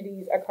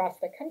communities across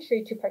the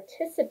country to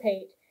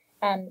participate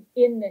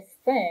in this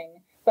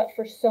thing. But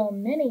for so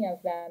many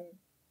of them,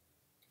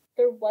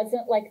 there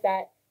wasn't like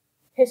that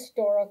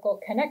historical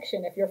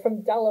connection. If you're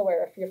from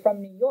Delaware, if you're from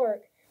New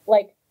York,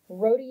 like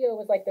rodeo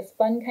was like this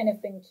fun kind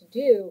of thing to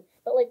do.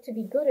 But like to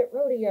be good at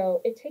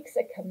rodeo, it takes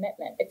a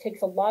commitment. It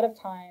takes a lot of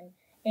time.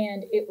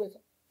 And it was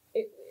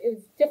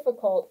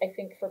difficult, I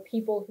think, for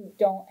people who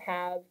don't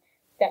have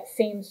that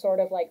same sort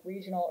of like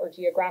regional or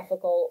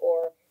geographical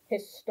or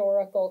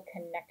historical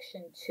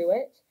connection to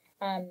it,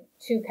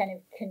 to kind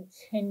of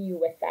continue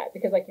with that,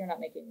 because like you're not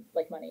making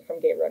like money from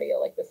gay rodeo.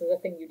 Like this is a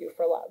thing you do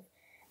for love.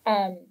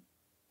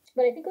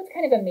 But I think what's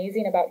kind of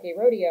amazing about gay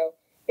rodeo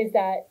is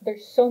that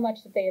there's so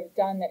much that they have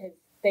done that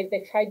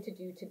they've tried to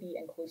do to be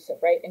inclusive,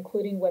 right?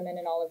 Including women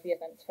in all of the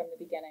events from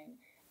the beginning.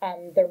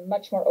 They're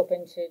much more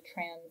open to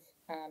trans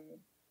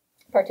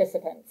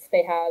participants.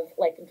 They have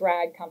like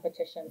drag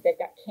competitions. They've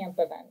got camp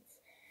events.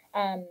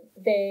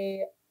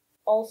 They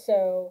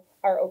also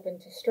are open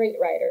to straight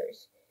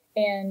riders,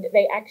 and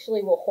they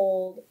actually will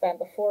hold,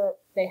 before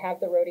they have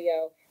the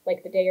rodeo,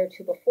 like the day or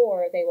two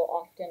before, they will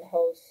often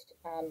host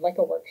like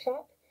a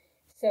workshop,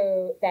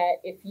 so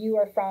that if you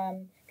are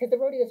from, because the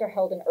rodeos are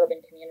held in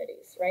urban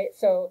communities, right?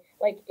 So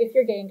like if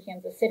you're gay in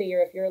Kansas City,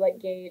 or if you're like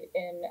gay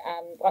in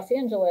Los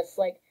Angeles,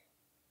 like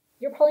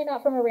you're probably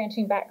not from a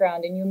ranching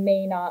background, and you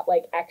may not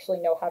like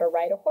actually know how to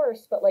ride a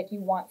horse, but like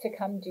you want to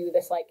come do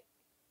this like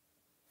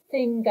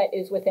thing that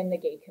is within the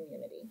gay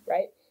community,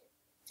 right?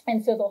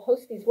 And so they'll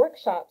host these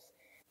workshops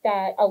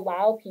that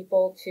allow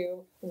people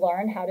to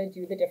learn how to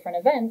do the different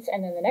events,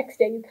 and then the next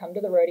day you come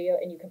to the rodeo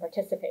and you can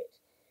participate.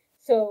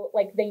 So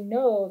like they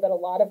know that a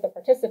lot of the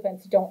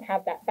participants don't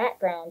have that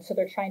background, so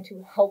they're trying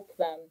to help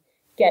them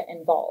get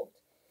involved.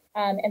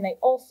 And they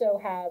also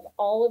have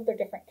all of their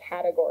different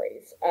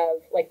categories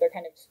of like their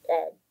kind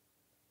of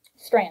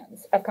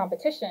strands of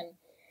competition.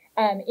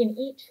 In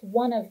each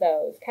one of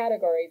those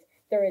categories,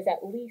 there is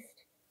at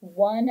least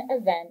one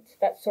event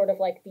that's sort of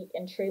like the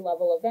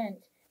entry-level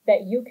event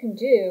that you can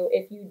do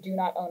if you do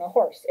not own a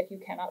horse, if you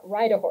cannot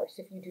ride a horse,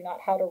 if you do not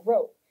know how to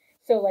rope.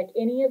 So like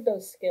any of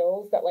those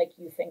skills that like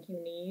you think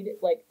you need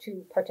like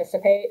to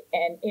participate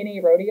in any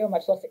rodeo,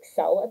 much less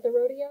excel at the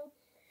rodeo,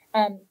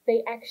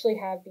 they actually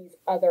have these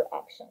other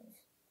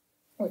options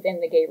within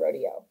the gay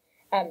rodeo.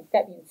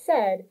 That being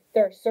said,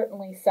 there are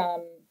certainly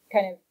some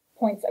kind of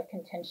points of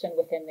contention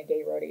within the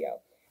gay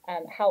rodeo.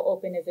 How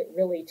open is it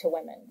really to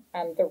women?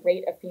 The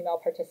rate of female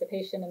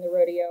participation in the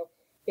rodeo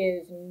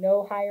is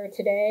no higher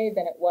today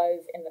than it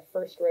was in the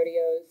first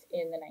rodeos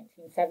in the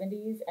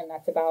 1970s, and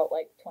that's about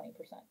like 20%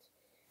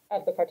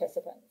 of the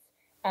participants.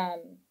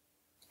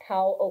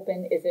 How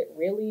open is it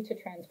really to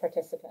trans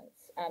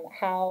participants?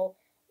 How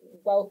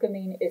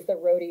welcoming is the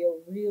rodeo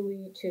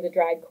really to the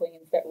drag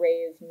queens that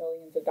raise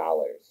millions of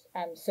dollars?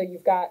 So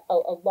you've got a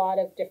lot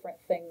of different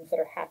things that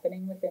are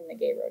happening within the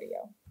gay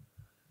rodeo.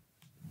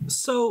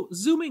 So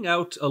zooming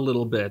out a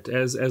little bit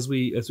as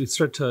we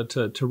start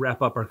to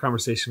wrap up our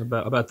conversation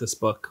about this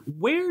book,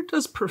 where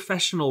does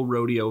professional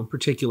rodeo in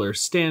particular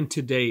stand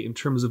today in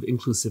terms of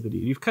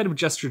inclusivity? You've kind of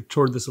gestured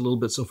toward this a little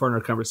bit so far in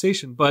our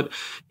conversation, but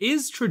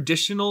is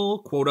traditional,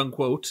 quote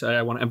unquote,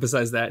 I want to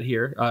emphasize that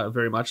here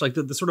very much, like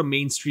the sort of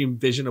mainstream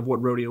vision of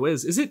what rodeo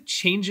is it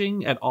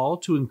changing at all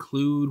to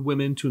include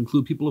women, to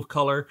include people of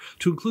color,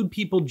 to include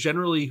people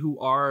generally who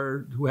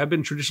have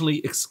been traditionally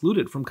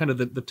excluded from kind of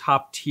the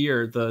top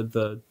tier,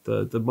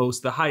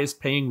 the highest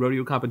paying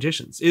rodeo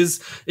competitions?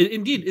 Is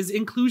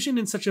inclusion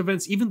in such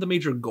events even the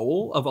major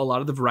goal of a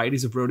lot of the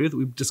varieties of rodeo that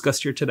we've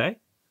discussed here today?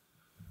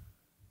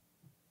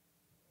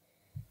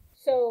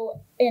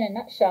 So in a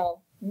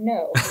nutshell,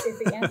 no, is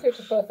the answer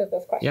to both of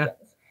those questions.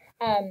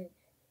 Yeah.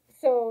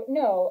 So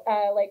no,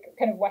 like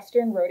kind of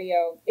Western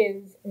rodeo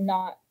is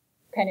not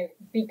kind of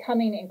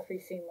becoming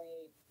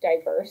increasingly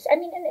diverse. I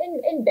mean,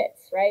 in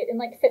bits, right? In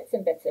like fits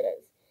and bits it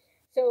is.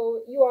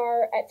 So you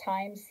are at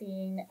times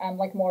seeing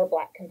like more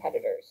Black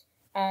competitors.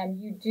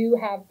 You do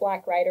have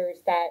Black riders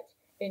that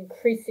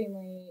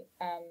increasingly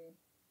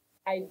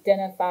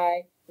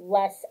identify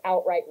less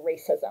outright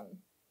racism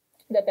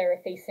that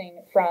they're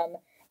facing from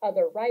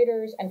other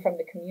riders and from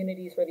the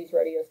communities where these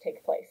rodeos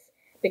take place.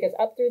 Because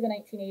up through the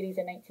 1980s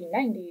and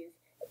 1990s,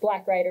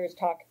 Black riders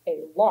talk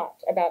a lot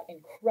about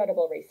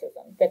incredible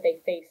racism that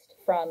they faced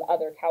from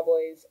other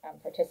cowboys,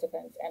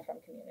 participants, and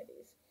from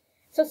communities.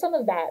 So some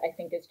of that, I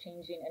think, is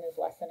changing and is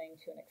lessening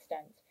to an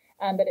extent.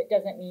 But it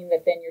doesn't mean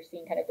that then you're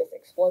seeing kind of this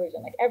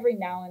explosion. Like every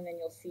now and then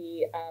you'll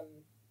see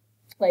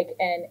like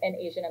an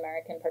Asian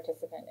American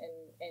participant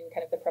in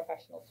kind of the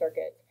professional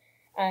circuit.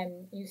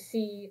 You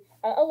see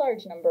a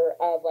large number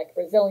of like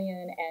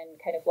Brazilian and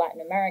kind of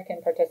Latin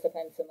American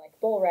participants in like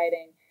bull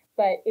riding,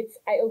 but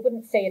I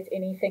wouldn't say it's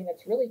anything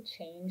that's really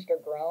changed or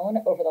grown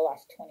over the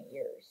last 20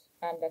 years.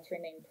 That's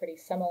remained pretty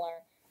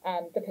similar.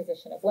 The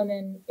position of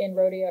women in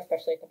rodeo,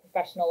 especially at the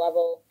professional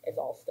level, is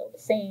all still the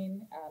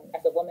same.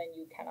 As a woman,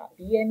 you cannot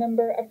be a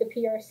member of the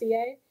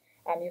PRCA.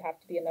 You have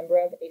to be a member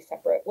of a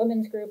separate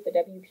women's group, the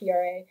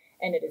WPRA,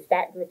 and it is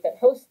that group that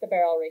hosts the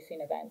barrel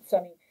racing event. So,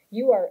 I mean,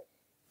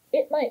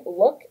 it might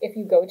look, if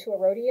you go to a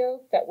rodeo,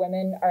 that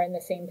women are in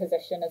the same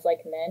position as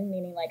like men,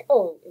 meaning like,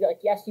 oh, like,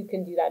 yes, you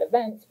can do that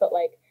event, but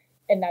like,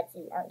 and that's,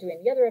 you aren't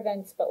doing the other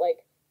events, but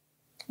like,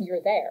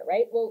 you're there,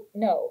 right? Well,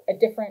 no, a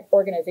different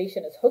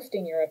organization is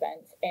hosting your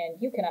event and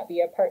you cannot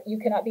be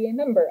a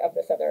member of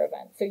this other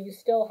event. So you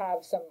still have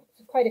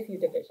quite a few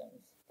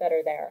divisions that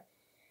are there.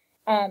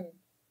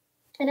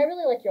 And I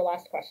really like your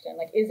last question,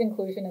 like, is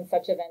inclusion in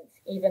such events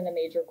even the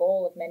major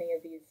goal of many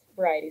of these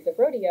varieties of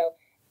rodeo?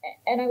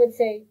 And I would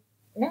say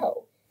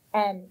no.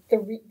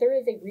 There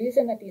is a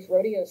reason that these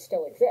rodeos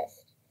still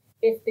exist.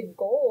 If the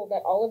goal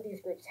that all of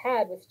these groups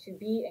had was to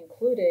be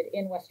included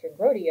in Western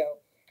rodeo,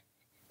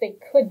 they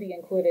could be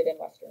included in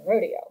Western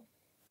rodeo,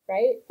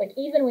 right? Like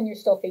even when you're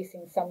still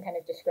facing some kind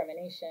of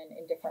discrimination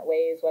in different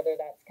ways, whether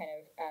that's kind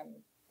of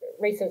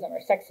racism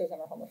or sexism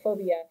or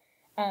homophobia,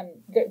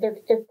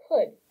 there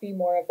could be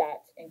more of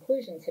that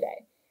inclusion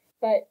today.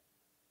 But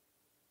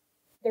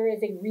there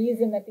is a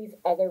reason that these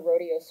other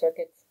rodeo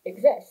circuits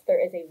exist.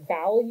 There is a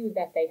value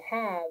that they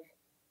have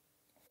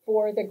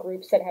for the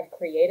groups that have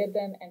created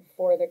them and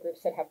for the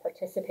groups that have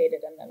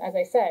participated in them. As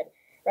I said,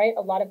 right,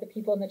 a lot of the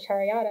people in the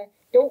Charreada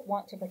don't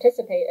want to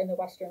participate in the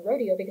Western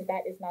rodeo because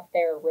that is not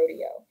their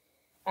rodeo.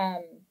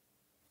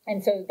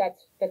 And so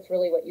that's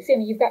really what you see. I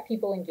mean, you've got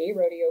people in gay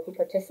rodeo who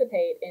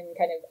participate in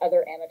kind of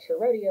other amateur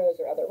rodeos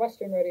or other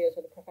Western rodeos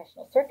or the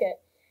professional circuit,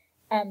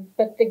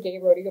 but the gay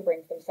rodeo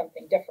brings them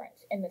something different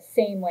in the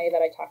same way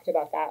that I talked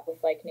about that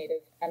with like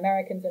Native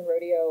Americans in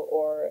rodeo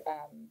or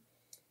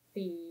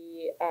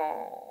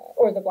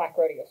the Black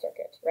rodeo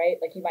circuit, right?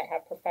 Like you might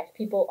have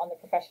people on the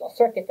professional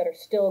circuit that are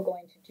still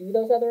going to do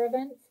those other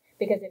events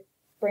because it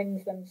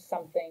brings them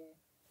something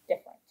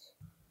different.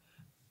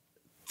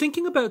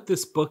 Thinking about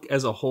this book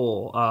as a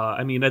whole,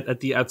 I mean,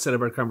 at the outset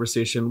of our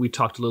conversation, we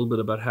talked a little bit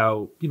about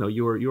how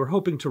you were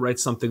hoping to write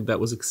something that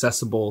was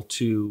accessible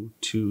to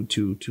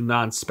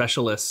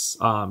non-specialists,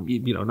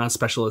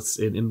 non-specialists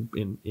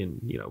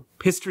in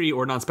history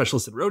or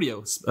non-specialists in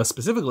rodeo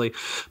specifically.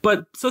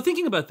 But so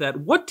thinking about that,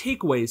 what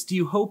takeaways do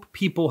you hope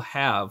people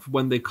have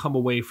when they come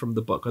away from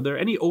the book? Are there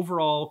any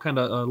overall kind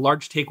of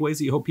large takeaways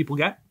that you hope people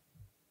get?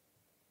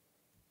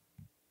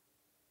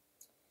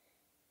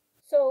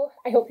 So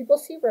I hope people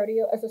see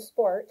rodeo as a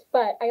sport,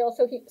 but I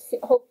also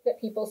hope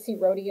that people see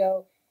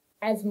rodeo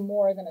as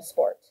more than a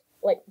sport.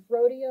 Like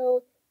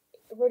rodeo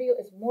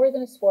is more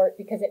than a sport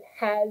because it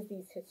has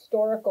these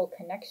historical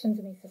connections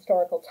and these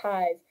historical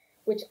ties,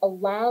 which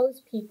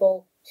allows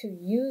people to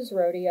use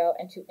rodeo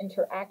and to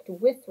interact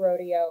with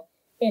rodeo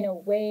in a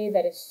way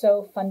that is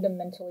so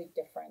fundamentally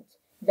different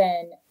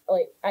than,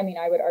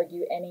 I would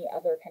argue any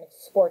other kind of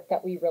sport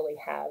that we really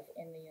have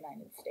in the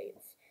United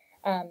States.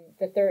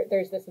 That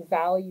there's this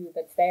value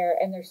that's there,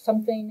 and there's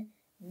something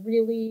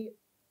really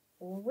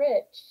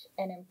rich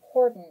and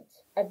important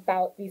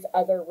about these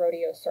other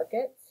rodeo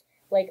circuits.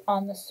 Like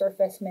on the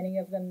surface, many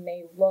of them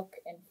may look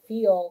and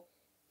feel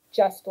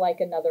just like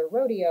another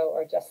rodeo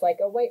or just like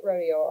a white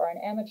rodeo or an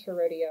amateur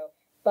rodeo,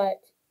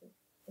 but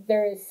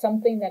there is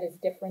something that is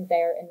different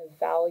there in the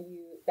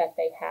value that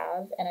they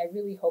have, and I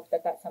really hope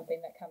that that's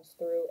something that comes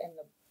through in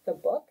the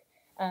book.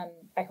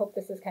 I hope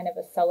this is kind of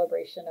a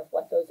celebration of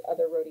what those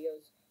other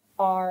rodeos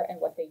are and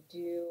what they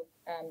do,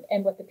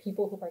 and what the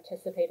people who are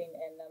participating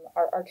in them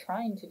are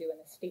trying to do, in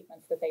the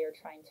statements that they are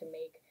trying to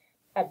make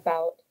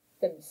about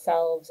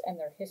themselves and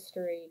their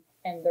history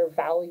and their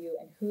value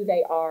and who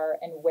they are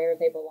and where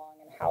they belong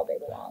and how they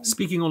belong.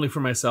 Speaking only for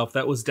myself,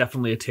 that was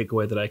definitely a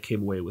takeaway that I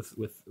came away with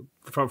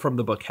from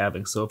the book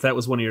having. So if that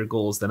was one of your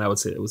goals, then I would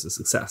say it was a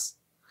success.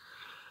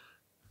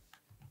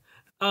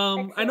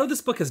 I know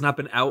this book has not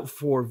been out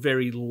for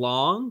very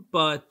long,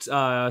 but,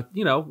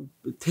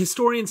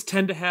 historians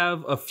tend to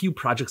have a few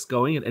projects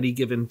going at any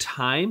given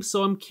time.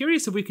 So I'm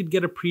curious if we could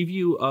get a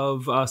preview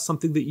of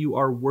something that you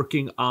are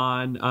working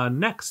on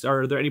next.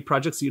 Are there any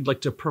projects that you'd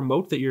like to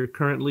promote that you're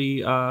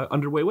currently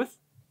underway with?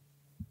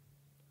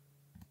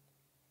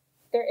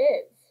 There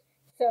is.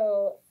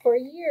 So for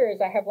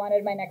years, I have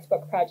wanted my next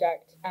book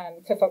project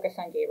to focus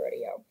on gay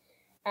rodeo.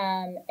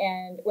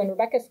 And when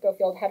Rebecca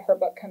Schofield had her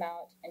book come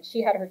out and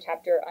she had her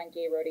chapter on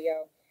gay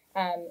rodeo,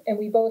 and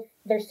we both,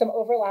 there's some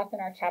overlap in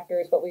our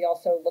chapters, but we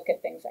also look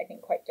at things, I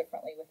think, quite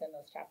differently within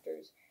those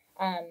chapters.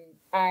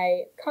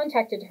 I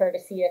contacted her to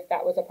see if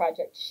that was a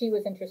project she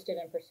was interested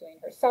in pursuing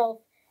herself,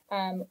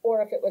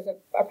 or if it was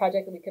a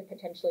project that we could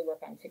potentially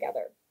work on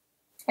together.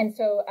 And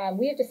so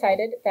we have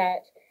decided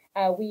that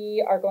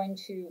we are going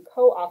to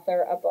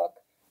co-author a book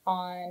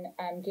on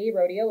gay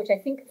rodeo, which I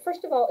think,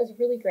 first of all, is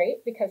really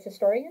great because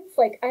historians,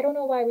 I don't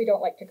know why we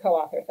don't like to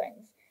co-author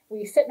things.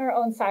 We sit in our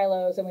own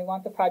silos and we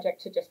want the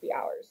project to just be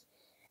ours.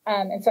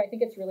 And so I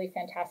think it's really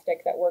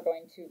fantastic that we're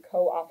going to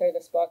co-author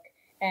this book.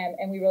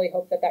 And we really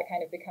hope that that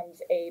kind of becomes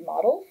a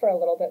model for a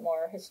little bit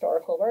more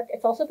historical work.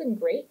 It's also been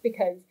great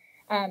because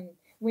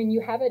when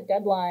you have a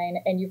deadline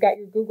and you've got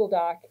your Google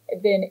Doc,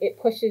 then it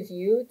pushes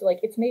you,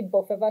 it's made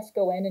both of us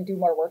go in and do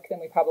more work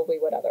than we probably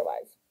would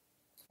otherwise.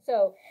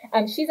 So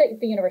she's at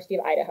the University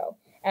of Idaho,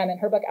 and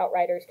her book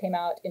Outriders came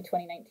out in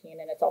 2019,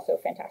 and it's also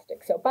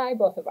fantastic. So buy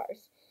both of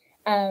ours.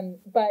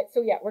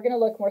 We're going to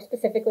look more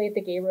specifically at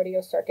the gay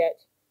rodeo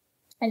circuit.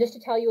 And just to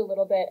tell you a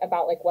little bit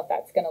about what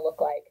that's going to look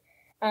like,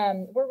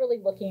 we're really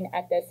looking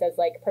at this as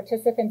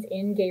participants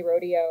in gay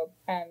rodeo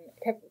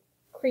have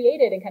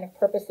created and kind of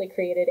purposely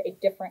created a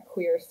different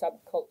queer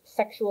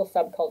sexual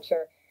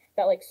subculture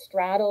that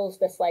straddles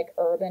this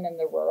urban and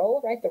the rural,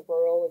 right? The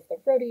rural is the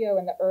rodeo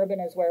and the urban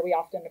is where we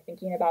often are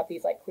thinking about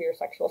these queer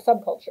sexual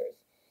subcultures.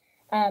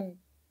 And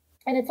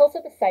it's also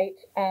the site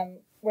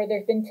where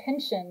there's been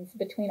tensions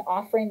between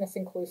offering this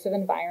inclusive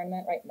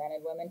environment, right? Men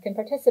and women can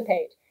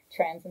participate,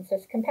 trans and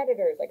cis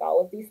competitors,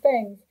 all of these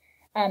things.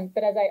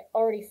 But as I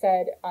already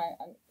said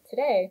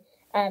today,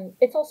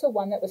 it's also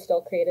one that was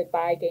still created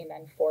by gay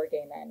men for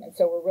gay men. And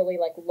so we're really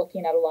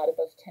looking at a lot of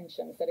those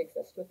tensions that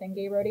exist within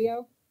gay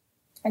rodeo.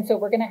 And so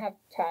we're going to have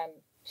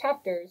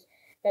chapters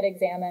that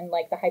examine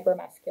the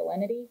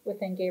hypermasculinity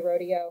within gay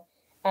rodeo,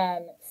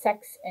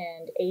 sex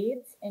and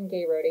AIDS in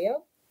gay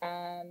rodeo,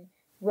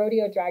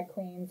 rodeo drag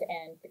queens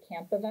and the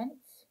camp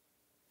events,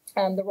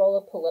 the role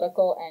of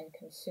political and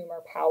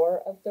consumer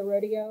power of the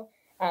rodeo.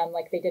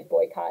 They did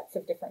boycotts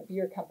of different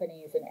beer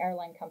companies and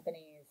airline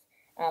companies,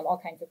 all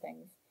kinds of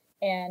things.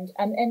 And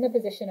the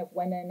position of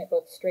women,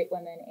 both straight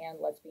women and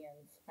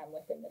lesbians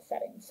within the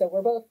setting. So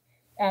we're both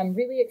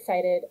really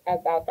excited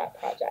about that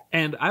project.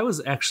 And I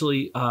was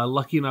actually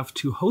lucky enough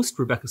to host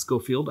Rebecca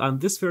Schofield on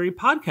this very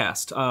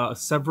podcast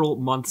several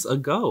months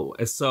ago.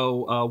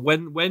 So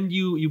when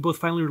you both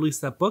finally release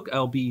that book,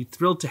 I'll be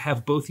thrilled to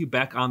have both you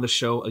back on the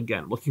show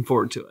again. Looking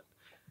forward to it.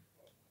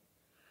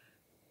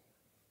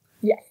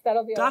 Yes,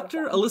 that'll be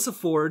Dr. Elyssa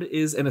Ford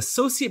is an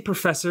associate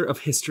professor of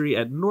history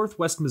at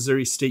Northwest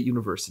Missouri State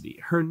University.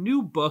 Her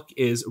new book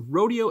is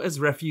Rodeo as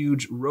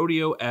Refuge,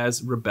 Rodeo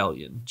as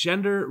Rebellion,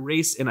 Gender,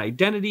 Race, and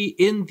Identity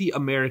in the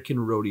American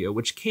Rodeo,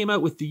 which came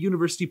out with the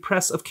University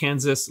Press of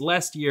Kansas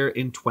last year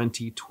in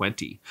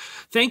 2020.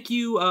 Thank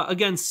you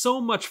again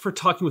so much for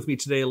talking with me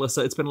today,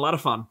 Elyssa. It's been a lot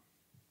of fun.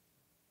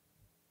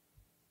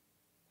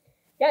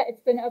 Yeah,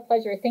 it's been a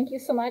pleasure. Thank you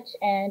so much.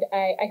 And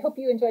I hope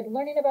you enjoyed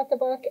learning about the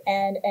book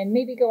and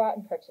maybe go out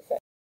and purchase it.